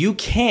 you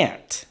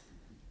can't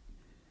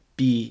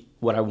be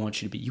what I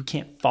want you to be. You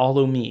can't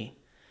follow me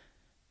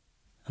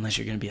unless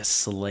you're going to be a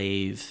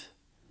slave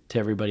to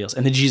everybody else.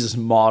 And then Jesus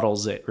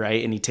models it,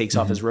 right? And he takes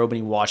off his robe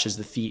and he washes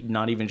the feet,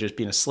 not even just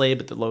being a slave,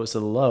 but the lowest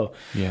of the low.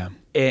 Yeah.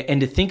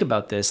 And to think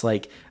about this,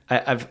 like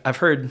I've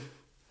heard,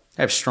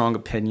 I have strong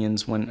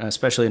opinions when,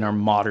 especially in our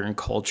modern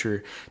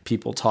culture,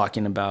 people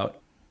talking about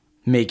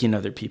making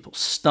other people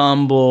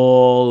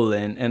stumble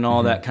and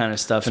all that kind of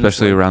stuff.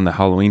 Especially around the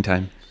Halloween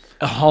time.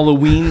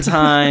 Halloween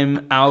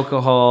time,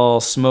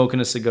 alcohol, smoking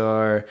a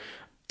cigar,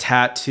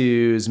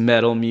 tattoos,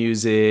 metal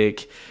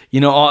music, you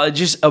know,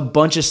 just a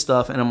bunch of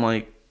stuff. And I'm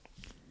like,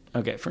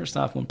 okay, first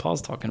off, when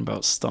Paul's talking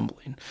about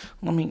stumbling,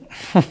 let me,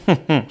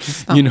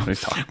 you know,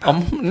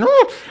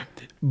 no.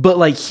 But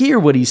like here,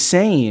 what he's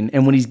saying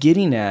and what he's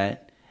getting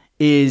at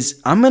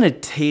is I'm going to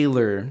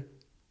tailor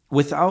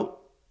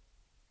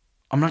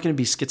I'm not going to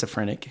be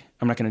schizophrenic.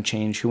 I'm not going to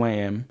change who I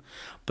am,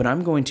 but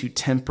I'm going to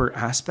temper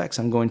aspects.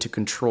 I'm going to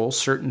control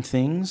certain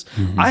things.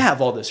 Mm-hmm. I have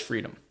all this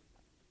freedom,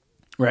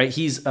 right?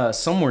 He's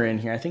somewhere in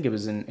here, I think it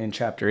was in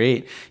chapter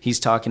 8, he's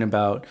talking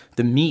about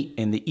the meat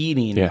and the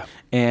eating. Yeah.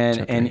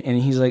 And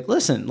he's like,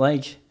 listen,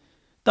 like,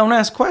 don't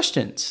ask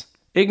questions.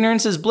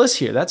 Ignorance is bliss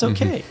here. That's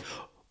okay.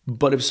 Mm-hmm.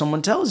 But if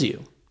someone tells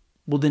you,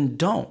 well, then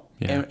don't.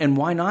 Yeah. And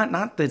why not?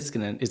 Not that it's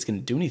gonna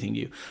do anything to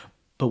you,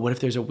 but what if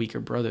there's a weaker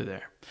brother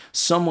there?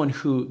 Someone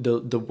who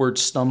the word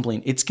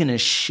stumbling, it's gonna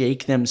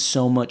shake them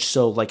so much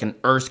so, like an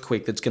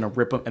earthquake that's gonna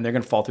rip them and they're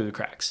gonna fall through the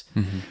cracks.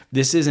 Mm-hmm.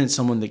 This isn't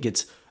someone that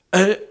gets,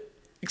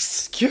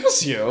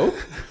 excuse you,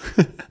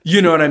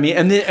 you know what I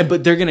mean?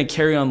 But they're gonna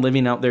carry on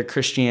living out their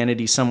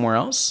Christianity somewhere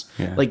else.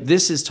 Yeah. Like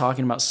this is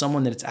talking about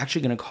someone that it's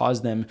actually gonna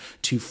cause them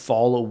to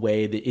fall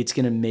away. That it's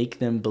gonna make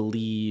them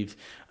believe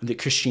that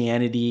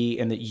Christianity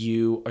and that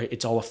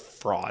it's all a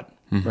fraud,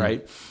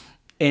 right?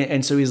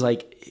 And so he's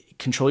like,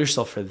 control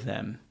yourself for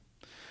them.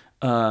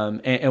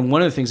 And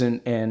one of the things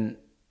and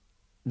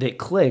that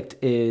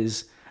clicked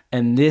is,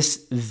 and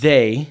this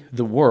they,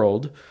 the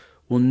world,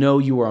 will know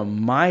you are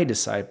my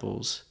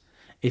disciples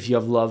if you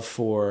have love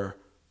for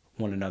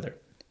one another.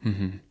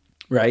 Mm-hmm.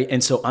 Right?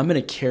 And so I'm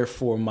going to care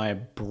for my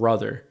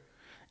brother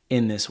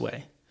in this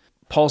way.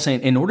 Paul's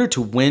saying, in order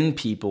to win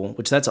people,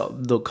 which that's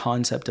the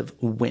concept of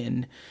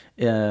win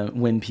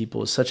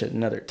people is such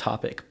another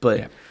topic, but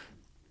yeah.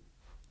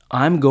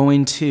 I'm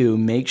going to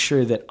make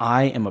sure that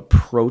I am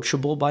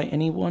approachable by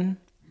anyone,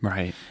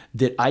 right?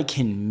 That I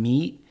can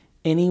meet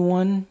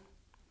anyone.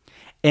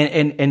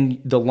 And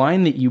the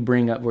line that you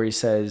bring up where he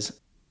says,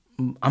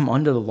 I'm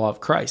under the law of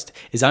Christ,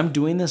 is I'm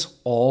doing this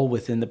all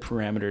within the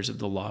parameters of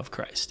the law of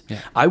Christ. Yeah.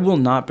 I will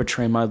not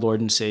betray my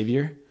Lord and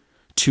Savior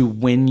to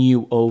win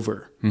you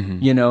over. Mm-hmm.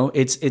 You know,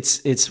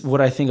 it's what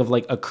I think of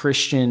like a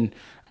Christian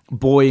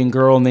boy and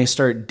girl, and they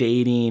start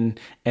dating,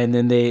 and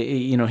then they,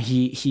 you know,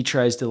 he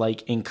tries to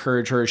like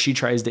encourage her, she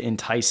tries to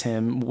entice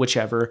him,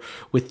 whichever,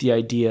 with the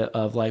idea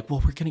of like,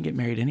 well, we're gonna get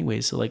married anyway,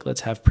 so like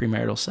let's have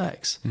premarital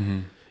sex.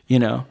 Mm-hmm. You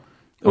know,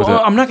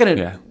 I'm not gonna.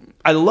 Yeah.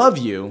 I love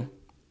you,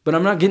 but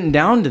I'm not getting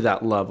down to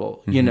that level.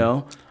 Mm-hmm. You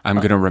know, I'm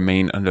gonna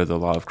remain under the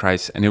law of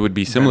Christ, and it would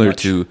be similar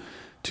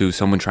to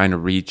someone trying to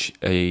reach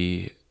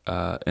an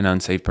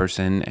unsaved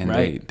person, and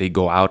right. they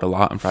go out a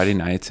lot on Friday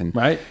nights, and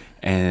right.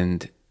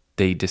 and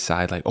they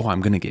decide like, oh,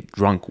 I'm going to get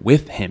drunk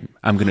with him.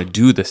 I'm going to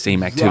do the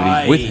same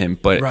activity with him.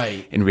 But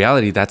in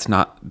reality, that's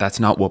not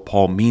what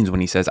Paul means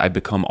when he says, I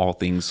become all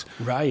things.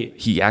 Right.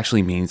 He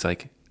actually means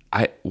like,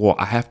 I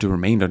have to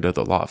remain under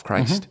the law of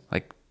Christ. Mm-hmm.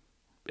 Like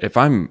if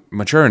I'm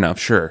mature enough,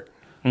 sure.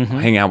 Mm-hmm. I'll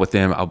hang out with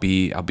him. I'll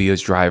be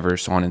his driver,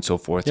 so on and so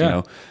forth. Yeah. You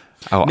know,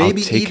 I'll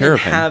take care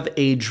of him. Have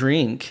a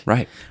drink.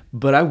 Right.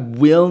 But I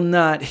will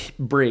not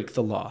break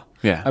the law.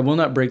 Yeah. I will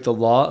not break the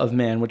law of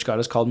man, which God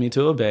has called me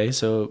to obey.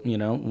 So, you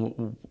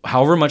know,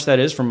 however much that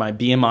is from my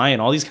BMI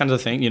and all these kinds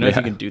of things, you know, if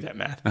you can do that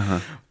math.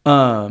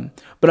 Uh-huh.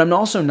 But I'm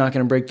also not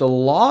going to break the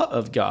law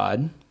of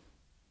God,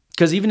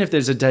 because even if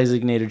there's a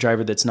designated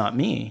driver that's not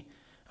me,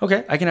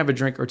 okay, I can have a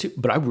drink or two,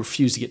 but I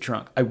refuse to get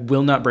drunk. I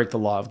will not break the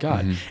law of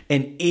God. Mm-hmm.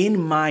 And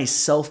in my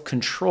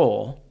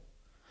self-control,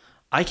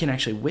 I can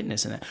actually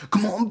witness in that.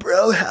 Come on,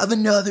 bro, have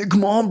another.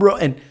 Come on, bro.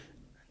 And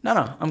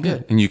No, I'm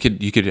good. And you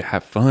could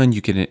have fun.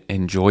 You can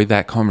enjoy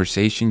that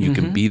conversation. You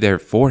can be there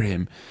for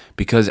him,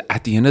 because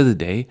at the end of the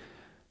day,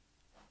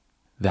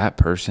 that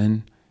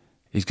person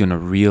is going to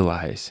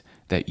realize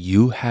that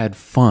you had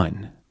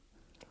fun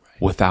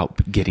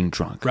without getting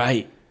drunk.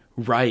 Right.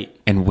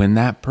 And when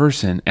that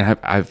person, and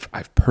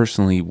I've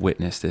personally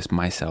witnessed this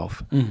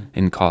myself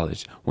in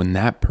college, when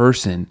that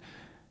person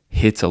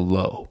hits a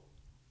low,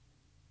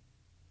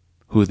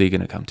 who are they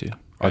going to come to?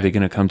 Are they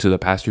going to come to the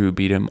pastor who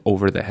beat him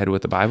over the head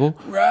with the Bible?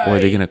 Right. Or are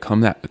they going to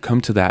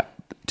come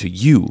to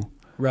you?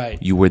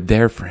 Right. You were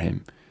there for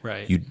him.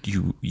 Right.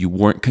 You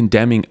weren't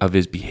condemning of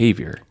his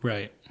behavior.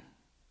 Right.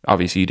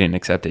 Obviously, you didn't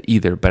accept it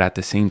either, but at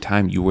the same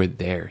time, you were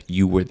there.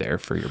 You were there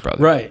for your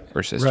brother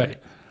or sister.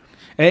 Right.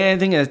 And I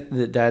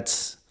think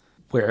that's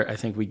where I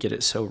think we get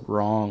it so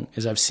wrong,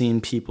 is I've seen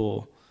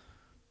people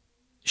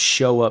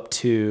show up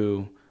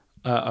to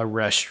a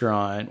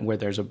restaurant where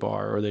there's a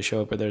bar, or they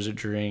show up where there's a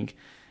drink,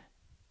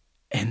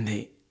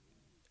 and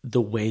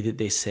the way that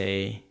they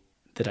say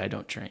that I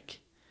don't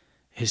drink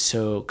is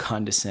so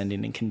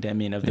condescending and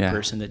condemning of the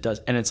person that does.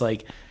 And it's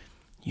like,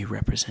 you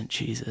represent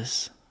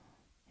Jesus.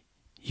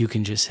 You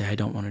can just say, I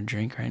don't want to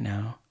drink right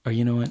now. Or,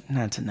 you know what?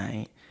 Not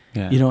tonight.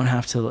 Yeah. You don't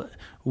have to.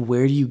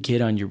 Where do you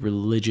get on your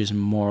religious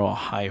moral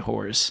high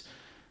horse?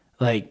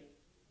 Like,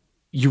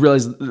 you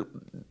realize the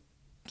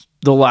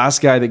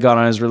last guy that got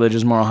on his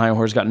religious moral high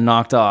horse got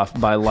knocked off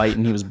by light,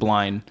 and he was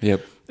blind.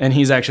 Yep. And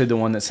he's actually the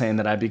one that's saying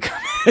that I become,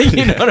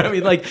 you know what I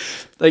mean? Like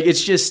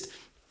it's just,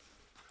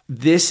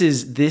 this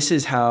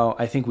is how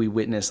I think we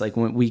witness, like,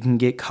 when we can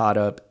get caught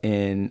up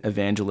in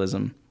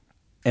evangelism.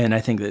 And I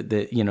think that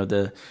the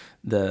 60s,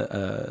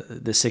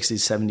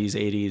 70s,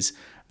 80s,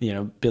 you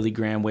know, Billy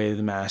Graham, Way of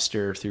the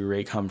Master, through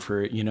Ray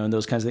Comfort, you know, and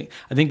those kinds of things.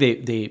 I think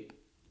they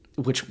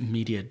which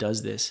media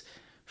does this,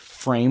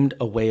 framed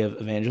a way of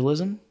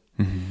evangelism.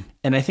 Mm-hmm.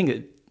 And I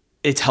think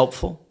it's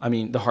helpful. I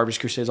mean, the Harvest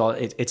Crusades,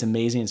 it's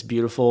amazing, it's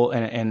beautiful,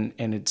 and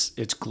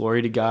it's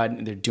glory to God,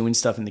 and they're doing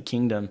stuff in the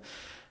kingdom.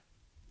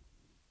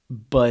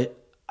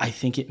 But I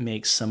think it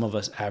makes some of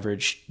us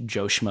average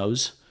Joe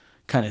Schmoes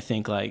kind of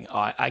think like,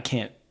 oh, I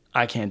can't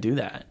do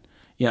that.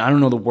 You know, I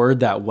don't know the word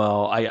that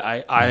well.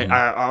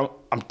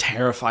 I'm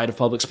terrified of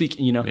public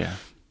speaking, you know. Yeah.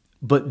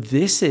 But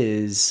this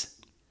is,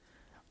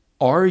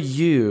 are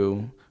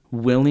you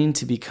willing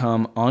to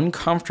become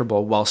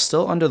uncomfortable while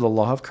still under the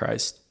law of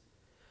Christ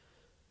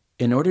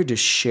in order to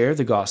share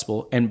the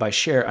gospel? And by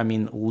share, I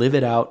mean live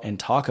it out and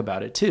talk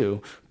about it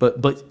too,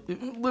 but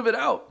live it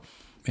out.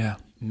 Yeah.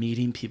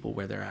 Meeting people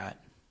where they're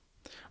at.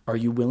 Are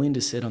you willing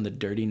to sit on the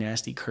dirty,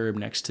 nasty curb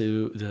next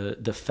to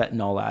the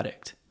fentanyl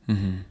addict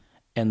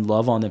and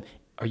love on them?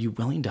 Are you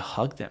willing to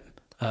hug them?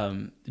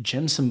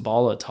 Jim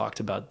Cymbala talked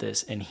about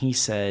this, and he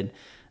said,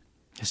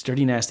 this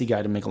dirty, nasty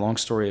guy, to make a long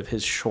story of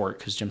his short,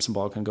 because Jim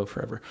Cymbala can go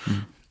forever.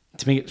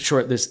 To make it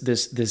short,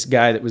 this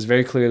guy that was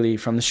very clearly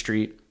from the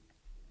street,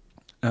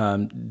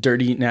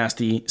 dirty,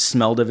 nasty,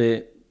 smelled of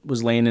it,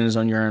 was laying in his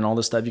own urine, all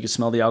this stuff. You could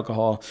smell the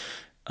alcohol.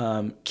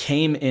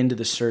 Came into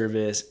the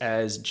service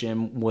as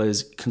Jim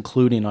was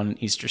concluding on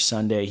an Easter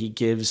Sunday. He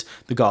gives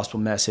the gospel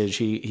message.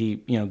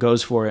 He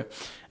goes for it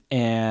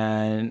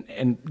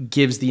and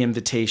gives the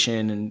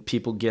invitation, and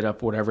people get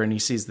up, whatever. And he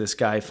sees this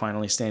guy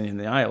finally standing in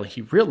the aisle.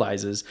 He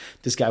realizes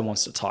this guy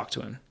wants to talk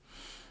to him.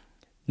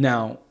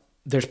 Now,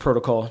 there's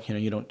protocol. You know,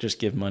 you don't just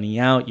give money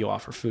out. You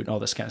offer food and all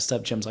this kind of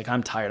stuff. Jim's like,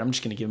 I'm tired. I'm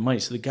just going to give him money.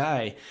 So the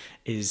guy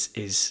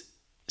says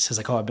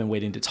like, oh, I've been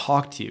waiting to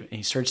talk to you. And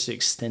he starts to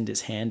extend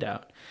his hand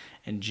out.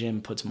 And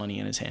Jim puts money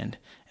in his hand,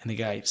 and the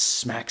guy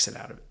smacks it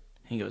out of it.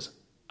 He goes,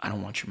 I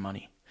don't want your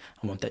money.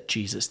 I want that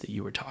Jesus that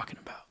you were talking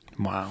about.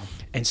 Wow.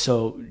 And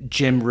so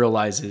Jim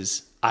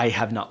realizes, I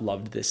have not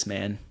loved this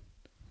man.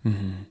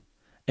 Mm-hmm.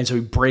 And so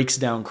he breaks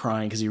down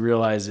crying because he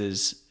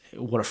realizes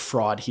what a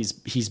fraud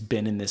he's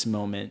been in this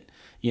moment,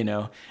 you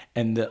know.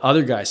 And the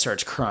other guy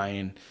starts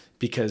crying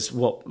because,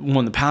 well,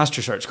 when the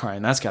pastor starts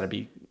crying, that's got to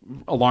be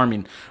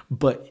alarming.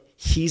 But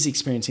he's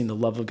experiencing the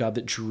love of God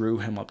that drew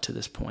him up to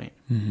this point.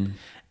 Mm-hmm.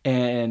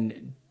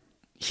 And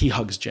he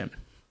hugs Jim,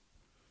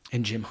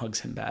 and Jim hugs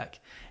him back.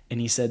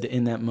 And he said that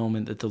in that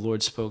moment that the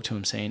Lord spoke to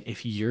him saying,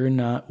 if you're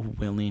not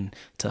willing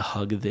to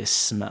hug this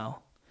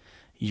smell,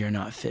 you're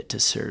not fit to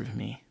serve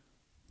me.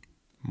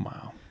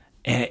 Wow.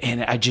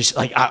 And I just,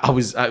 like, it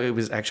was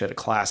actually at a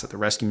class at the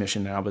rescue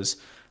mission, and I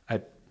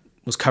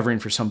was covering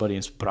for somebody,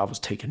 but I was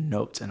taking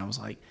notes, and I was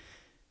like,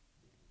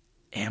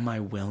 am I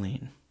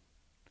willing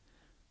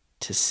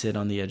to sit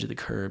on the edge of the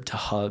curb, to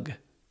hug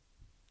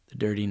the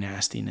dirty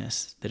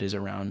nastiness that is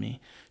around me,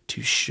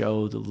 to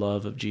show the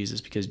love of Jesus,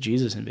 because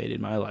Jesus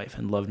invaded my life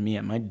and loved me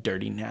at my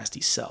dirty,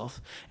 nasty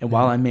self. And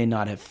while I may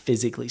not have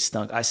physically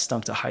stunk, I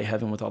stunk to high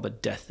heaven with all the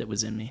death that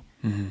was in me,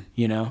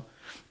 you know?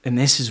 And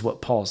this is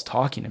what Paul's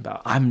talking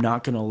about. I'm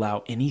not going to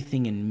allow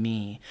anything in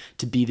me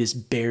to be this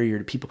barrier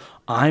to people.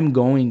 I'm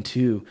going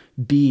to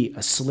be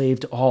a slave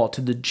to all.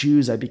 To the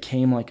Jews, I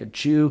became like a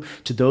Jew.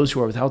 To those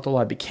who are without the law,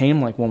 I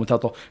became like one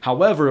without the law.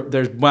 However,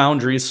 there's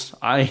boundaries.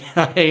 I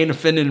ain't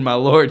offended my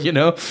Lord, you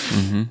know?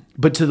 Mm-hmm.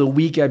 But to the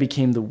weak, I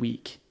became the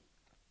weak.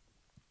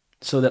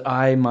 so that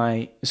I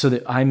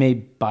may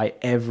by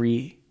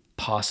every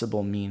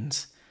possible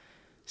means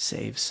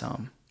save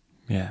some.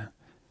 Yeah.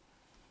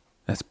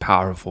 That's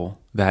powerful.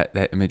 That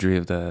imagery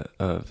of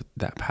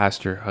that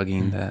pastor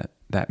hugging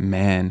that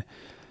man,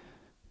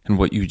 and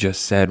what you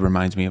just said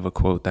reminds me of a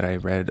quote that I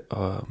read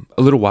a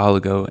little while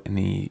ago, and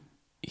he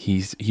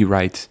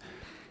writes,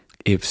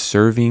 "If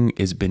serving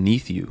is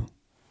beneath you,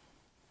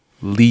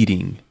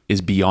 leading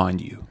is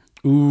beyond you."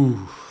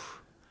 Ooh.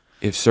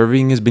 If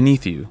serving is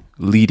beneath you,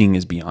 leading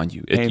is beyond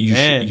you.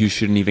 You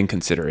shouldn't even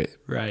consider it.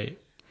 Right.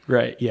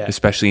 Yeah.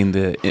 Especially in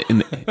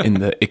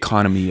the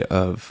economy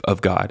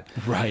of God.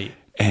 Right.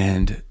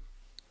 And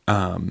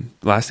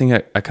last thing I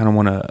kind of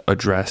want to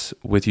address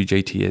with you,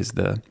 JT,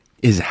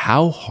 is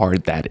how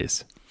hard that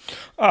is.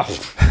 Oh.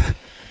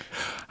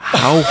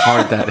 How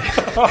hard that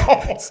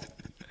is.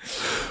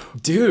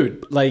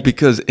 Dude, like,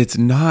 because it's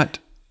not,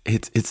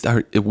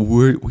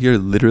 we are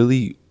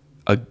literally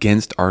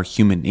against our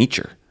human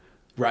nature.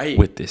 Right.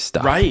 With this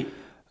stuff. Right.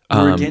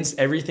 We're against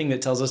everything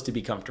that tells us to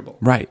be comfortable.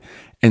 Right.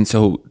 And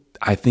so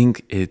I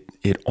think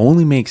it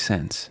only makes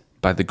sense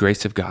by the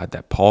grace of God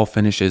that Paul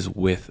finishes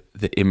with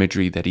the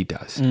imagery that he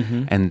does.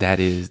 Mm-hmm. And that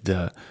is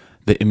the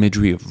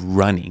imagery of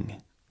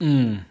running,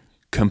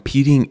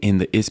 competing in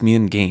the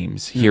Isthmian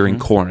Games here in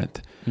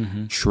Corinth,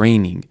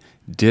 training,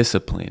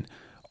 discipline,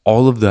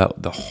 all of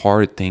the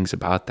hard things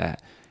about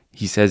that.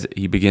 He says,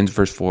 he begins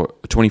verse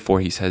 24,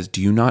 he says,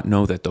 "Do you not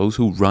know that those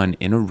who run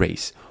in a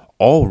race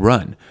all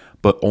run,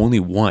 but only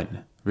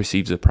one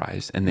receives a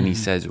prize?" And then he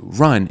says,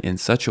 "Run in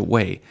such a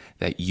way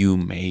that you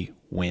may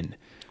win."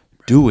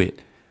 Do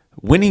it.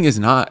 Winning is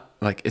not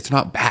it's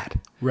not bad.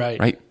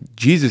 Right.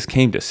 Jesus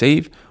came to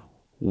save.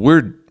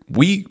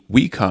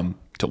 We come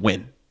to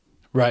win.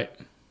 Right.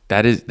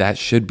 That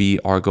should be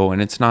our goal.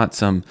 And it's not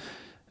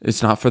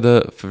for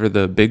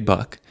the big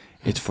buck.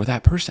 It's for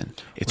that person.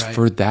 It's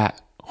for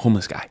that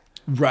homeless guy.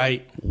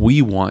 Right.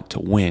 We want to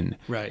win.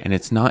 Right. And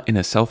it's not in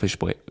a selfish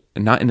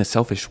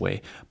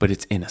way, but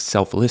it's in a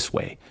selfless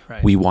way.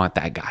 Right. We want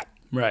that guy.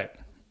 Right.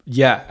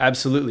 Yeah,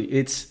 absolutely.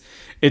 It's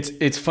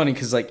funny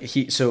because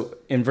so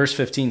in verse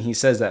 15 he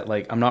says that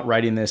I'm not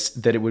writing this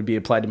that it would be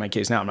applied to my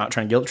case now. I'm not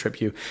trying to guilt trip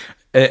you.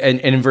 And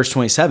in verse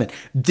 27,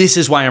 this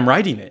is why I'm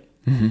writing it.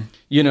 Mm-hmm.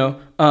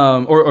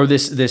 Or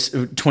this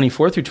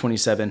 24 through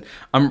 27,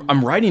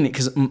 I'm writing it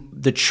because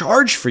the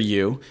charge for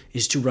you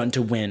is to run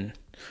to win.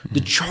 Mm-hmm.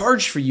 The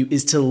charge for you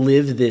is to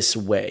live this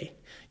way.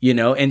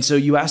 And so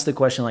you ask the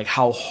question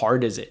how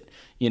hard is it?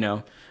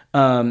 And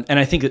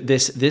I think that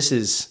this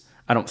is.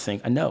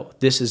 I know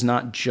this is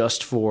not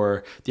just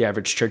for the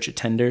average church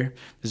attender.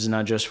 This is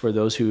not just for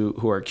those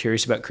who are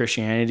curious about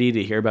Christianity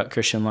to hear about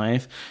Christian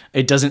life.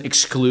 It doesn't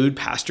exclude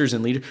pastors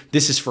and leaders.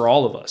 This is for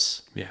all of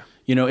us. Yeah.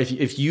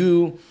 If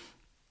you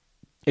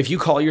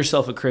call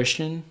yourself a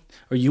Christian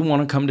or you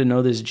want to come to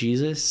know this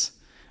Jesus,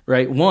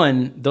 right?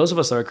 One, those of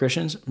us that are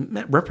Christians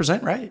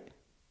represent right.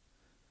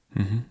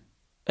 Mm-hmm.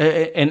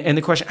 And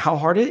the question, how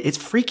hard is it? It's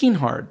freaking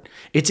hard.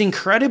 It's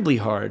incredibly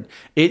hard.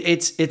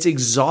 It's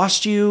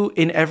exhaust you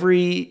in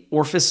every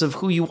orifice of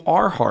who you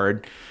are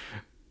hard.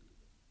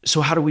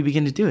 So how do we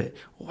begin to do it?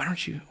 Well, why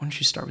don't you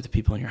start with the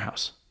people in your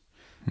house?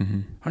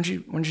 Mm-hmm. Why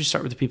don't you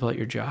start with the people at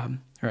your job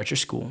or at your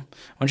school?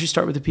 Why don't you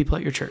start with the people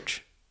at your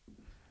church?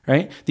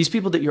 Right? These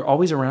people that you're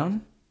always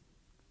around,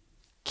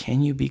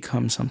 can you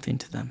become something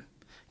to them?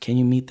 Can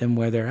you meet them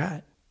where they're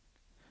at?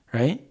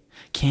 Right?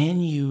 Can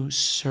you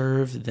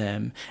serve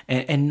them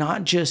and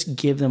not just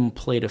give them a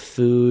plate of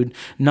food,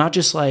 not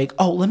just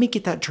oh, let me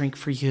get that drink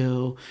for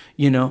you,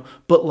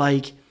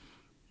 but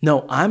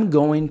no, I'm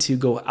going to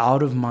go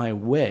out of my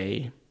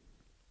way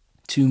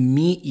to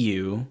meet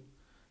you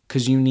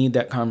because you need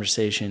that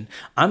conversation.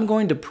 I'm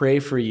going to pray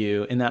for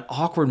you in that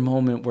awkward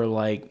moment where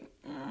I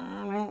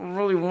don't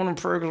really want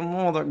to pray because I'm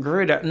all that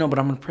great at. No, but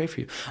I'm going to pray for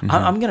you. Mm-hmm.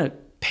 I'm going to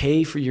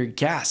pay for your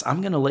gas. I'm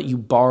going to let you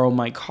borrow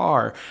my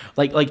car.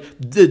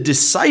 The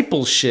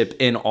discipleship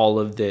in all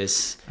of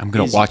this. I'm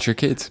going to watch your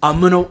kids. I'm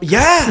going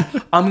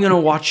to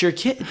watch your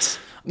kids.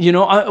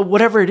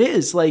 Whatever it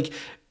is.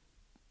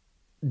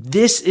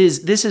 This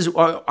is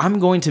I'm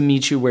going to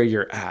meet you where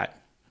you're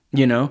at.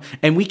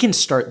 And we can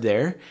start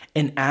there.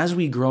 And as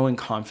we grow in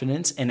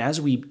confidence and as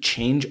we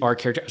change our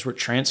character, as we're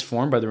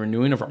transformed by the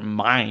renewing of our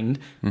mind,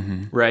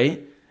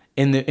 right?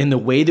 In the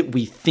way that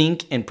we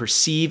think and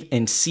perceive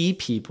and see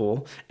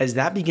people, as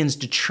that begins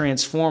to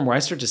transform, where I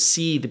start to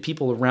see the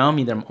people around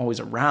me that I'm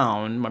always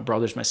around, my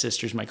brothers, my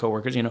sisters, my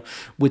coworkers,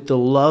 with the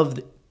love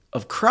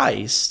of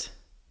Christ,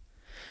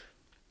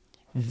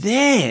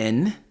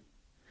 then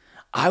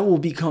I will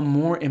become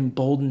more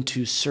emboldened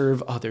to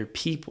serve other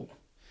people.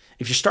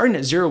 If you're starting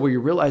at zero where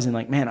you're realizing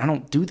man, I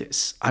don't do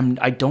this.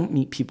 I don't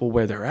meet people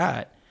where they're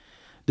at.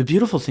 The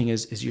beautiful thing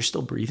is you're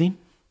still breathing.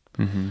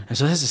 Mm-hmm. And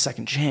so that's a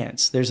second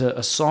chance. There's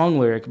a song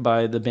lyric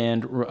by the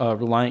band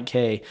Reliant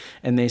K,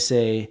 and they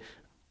say,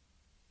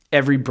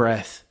 every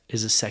breath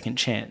is a second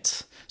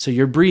chance. So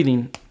you're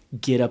breathing,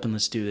 get up and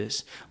let's do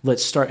this.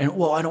 Let's start. And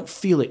I don't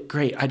feel it.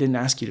 Great. I didn't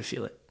ask you to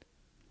feel it.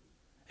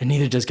 And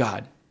neither does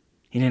God.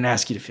 He didn't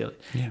ask you to feel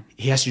it. Yeah.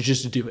 He asked you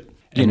just to do it.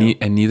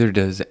 And neither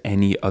does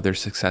any other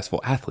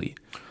successful athlete.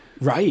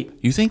 Right.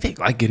 You think they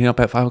like getting up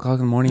at 5 o'clock in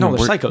the morning? No, and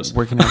they're psychos.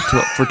 Working out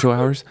for 2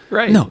 hours?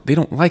 Right. No, they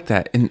don't like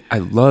that. And I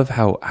love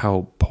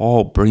how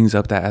Paul brings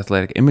up that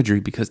athletic imagery,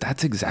 because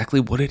that's exactly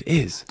what it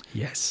is.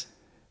 Yes.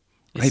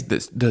 Right?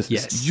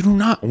 Yes. You do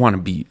not want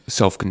to be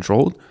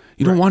self-controlled.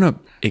 You don't want to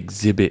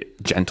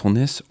exhibit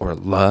gentleness or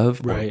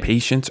love or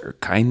patience or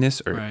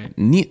kindness or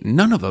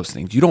none of those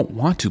things. You don't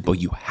want to, but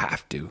you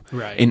have to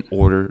in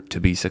order to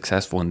be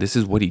successful. And this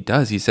is what he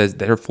does. He says,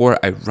 therefore,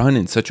 I run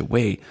in such a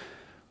way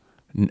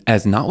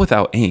as not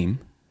without aim.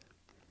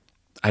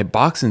 I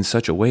box in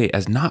such a way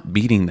as not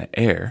beating the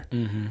air,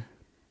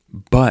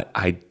 but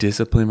I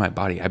discipline my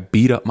body. I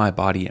beat up my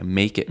body and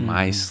make it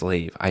my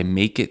slave. I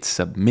make it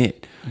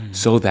submit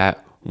so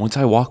that once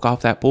I walk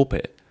off that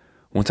pulpit,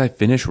 once I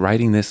finish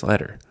writing this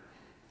letter,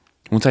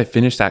 once I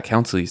finish that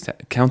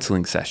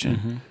counseling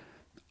session,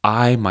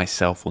 I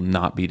myself will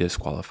not be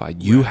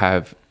disqualified. You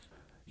have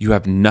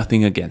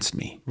nothing against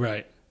me.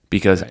 Right.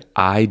 Because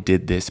I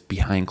did this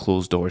behind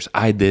closed doors.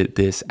 I did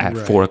this at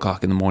 4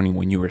 o'clock in the morning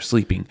when you were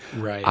sleeping.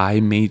 Right. I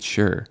made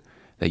sure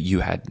that you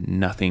had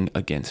nothing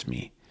against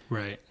me.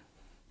 Right.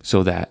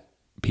 So that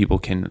people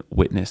can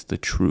witness the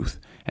truth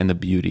and the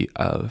beauty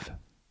of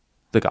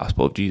the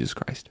gospel of Jesus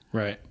Christ.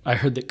 Right. I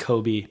heard that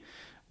Kobe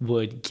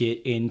would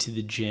get into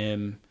the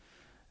gym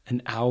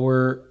an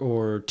hour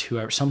or 2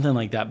 hours, something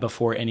like that,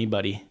 before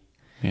anybody.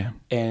 Yeah.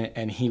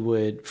 And he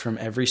would, from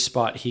every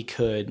spot he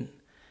could,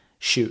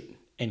 shoot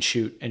and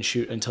shoot and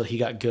shoot until he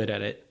got good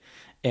at it.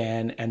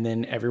 And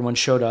then everyone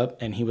showed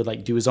up, and he would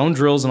like do his own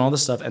drills and all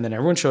this stuff. And then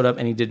everyone showed up,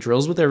 and he did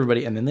drills with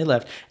everybody, and then they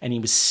left, and he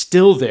was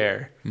still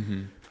there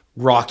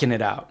rocking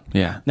it out.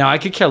 Yeah. Now, I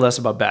could care less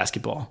about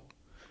basketball,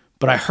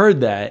 but I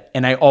heard that,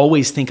 and I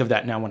always think of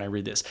that now when I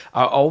read this.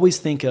 I always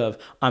think of,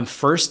 I'm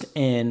first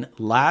in,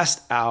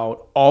 last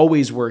out,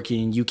 always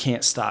working, you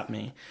can't stop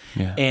me.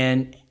 Yeah.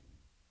 And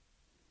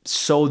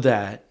so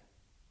that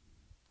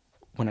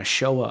when I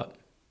show up,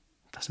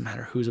 doesn't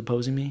matter who's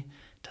opposing me,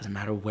 doesn't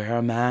matter where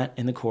I'm at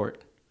in the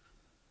court,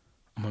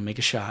 I'm going to make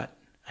a shot.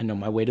 I know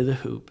my way to the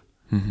hoop.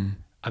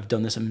 I've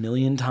done this a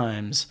million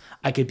times.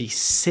 I could be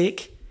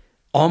sick,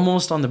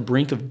 almost on the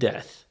brink of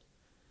death,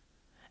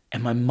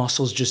 and my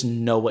muscles just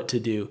know what to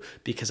do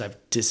because I've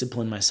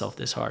disciplined myself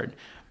this hard.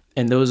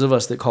 And those of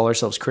us that call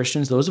ourselves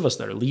Christians, those of us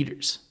that are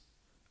leaders,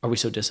 are we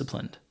so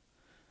disciplined?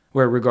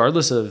 Where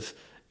regardless of,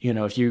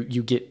 if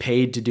you get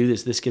paid to do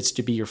this, this gets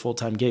to be your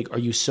full-time gig. Are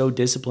you so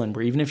disciplined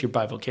where even if you're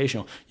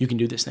bivocational, you can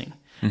do this thing?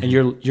 And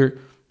you're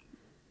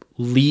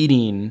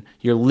leading,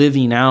 you're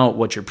living out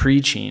what you're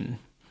preaching,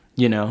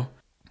 And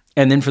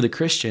then for the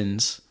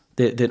Christians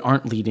that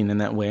aren't leading in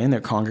that way, and they're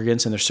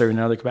congregants and they're serving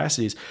in other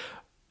capacities,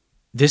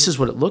 this is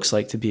what it looks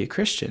like to be a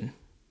Christian.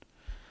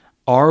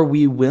 Are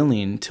we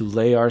willing to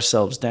lay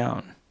ourselves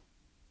down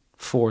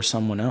for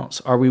someone else?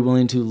 Are we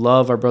willing to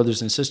love our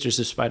brothers and sisters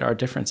despite our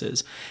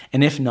differences?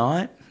 And if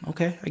not,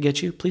 okay, I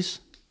get you. Please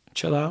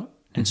chill out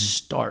and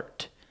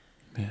start.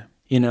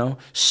 Yeah.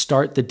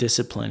 Start the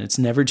discipline. It's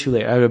never too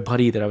late. I had a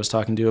buddy that I was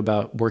talking to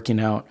about working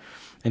out,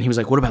 and he was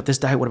like, what about this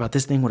diet? What about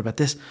this thing? What about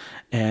this?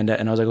 And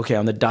I was like, okay,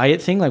 on the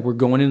diet thing, like we're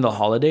going into the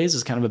holidays.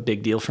 It's kind of a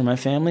big deal for my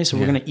family. So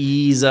we're going to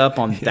ease up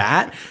on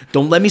that.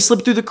 Don't let me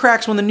slip through the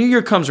cracks when the new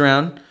year comes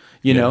around,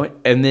 you know?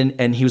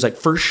 And he was like,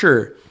 for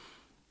sure,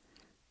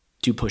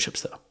 do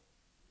push-ups though.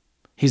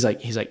 He's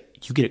like,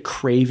 you get a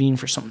craving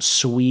for something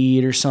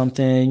sweet or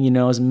something,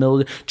 as a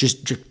middle,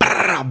 just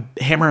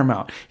hammer him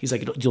out. He's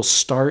like, you'll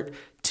start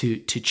to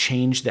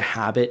change the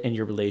habit in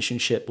your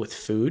relationship with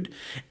food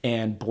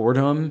and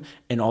boredom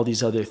and all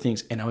these other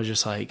things. And I was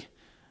just like,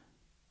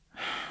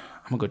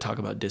 I'm gonna go talk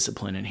about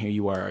discipline, and here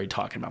you are already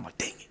talking about. I'm like,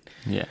 dang it.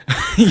 Yeah.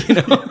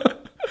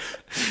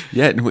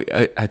 Yeah, and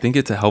I think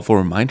it's a helpful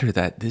reminder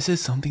that this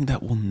is something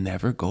that will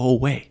never go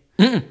away.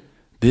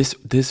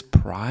 This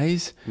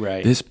prize,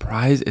 this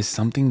prize is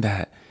something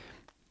that,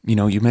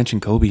 you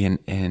mentioned Kobe,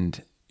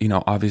 and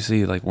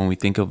obviously, like when we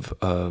think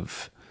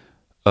of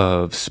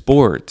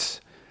sports,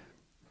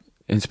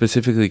 and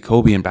specifically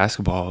Kobe in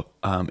basketball,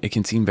 it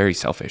can seem very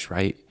selfish,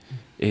 right?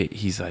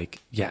 He's like,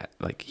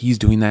 he's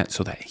doing that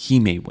so that he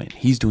may win.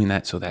 He's doing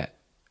that so that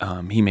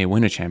he may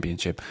win a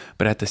championship.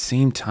 But at the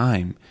same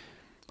time,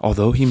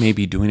 although he may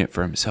be doing it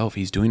for himself,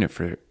 he's doing it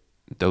for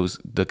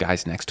the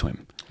guys next to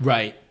him.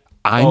 Right.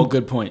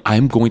 Good point.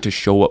 I'm going to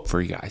show up for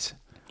you guys.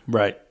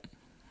 Right.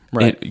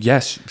 And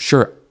yes,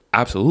 sure,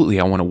 absolutely.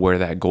 I want to wear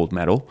that gold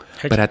medal.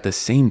 But at the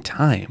same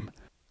time,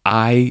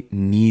 I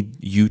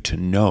need you to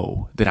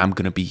know that I'm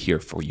going to be here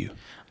for you.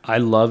 I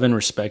love and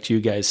respect you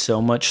guys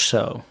so much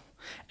so,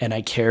 and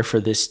I care for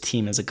this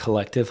team as a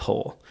collective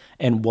whole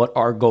and what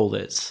our goal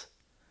is.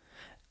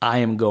 I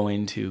am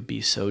going to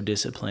be so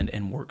disciplined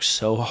and work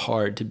so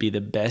hard to be the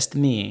best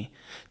me,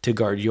 to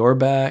guard your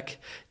back,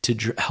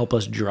 to help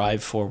us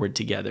drive forward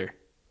together.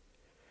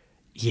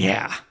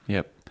 Yeah.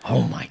 Yep.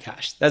 Oh my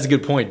gosh. That's a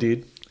good point,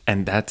 dude.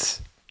 And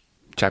that's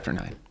chapter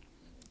 9.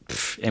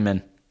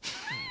 Amen.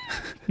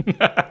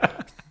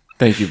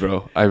 Thank you,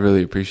 bro. I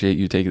really appreciate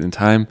you taking the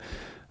time.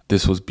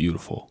 This was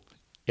beautiful.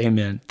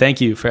 Amen.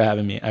 Thank you for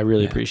having me. I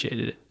really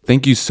appreciated it.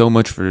 Thank you so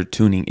much for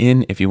tuning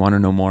in. If you want to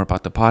know more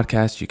about the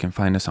podcast, you can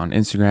find us on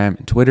Instagram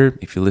and Twitter.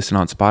 If you listen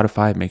on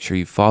Spotify, make sure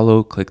you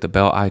follow, click the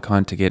bell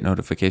icon to get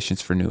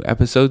notifications for new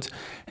episodes.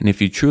 And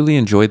if you truly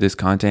enjoyed this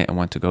content and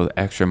want to go the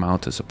extra mile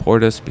to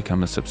support us,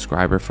 become a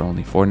subscriber for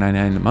only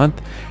 $4.99 a month,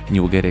 and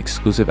you will get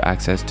exclusive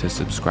access to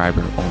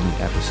subscriber-only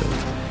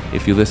episodes.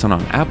 If you listen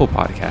on Apple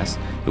Podcasts,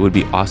 it would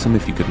be awesome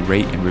if you could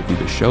rate and review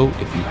the show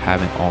if you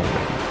haven't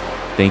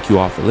already. Thank you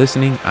all for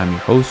listening. I'm your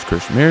host,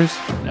 Chris Ramirez.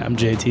 And I'm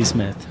JT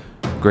Smith.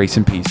 Grace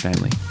and peace,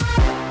 family.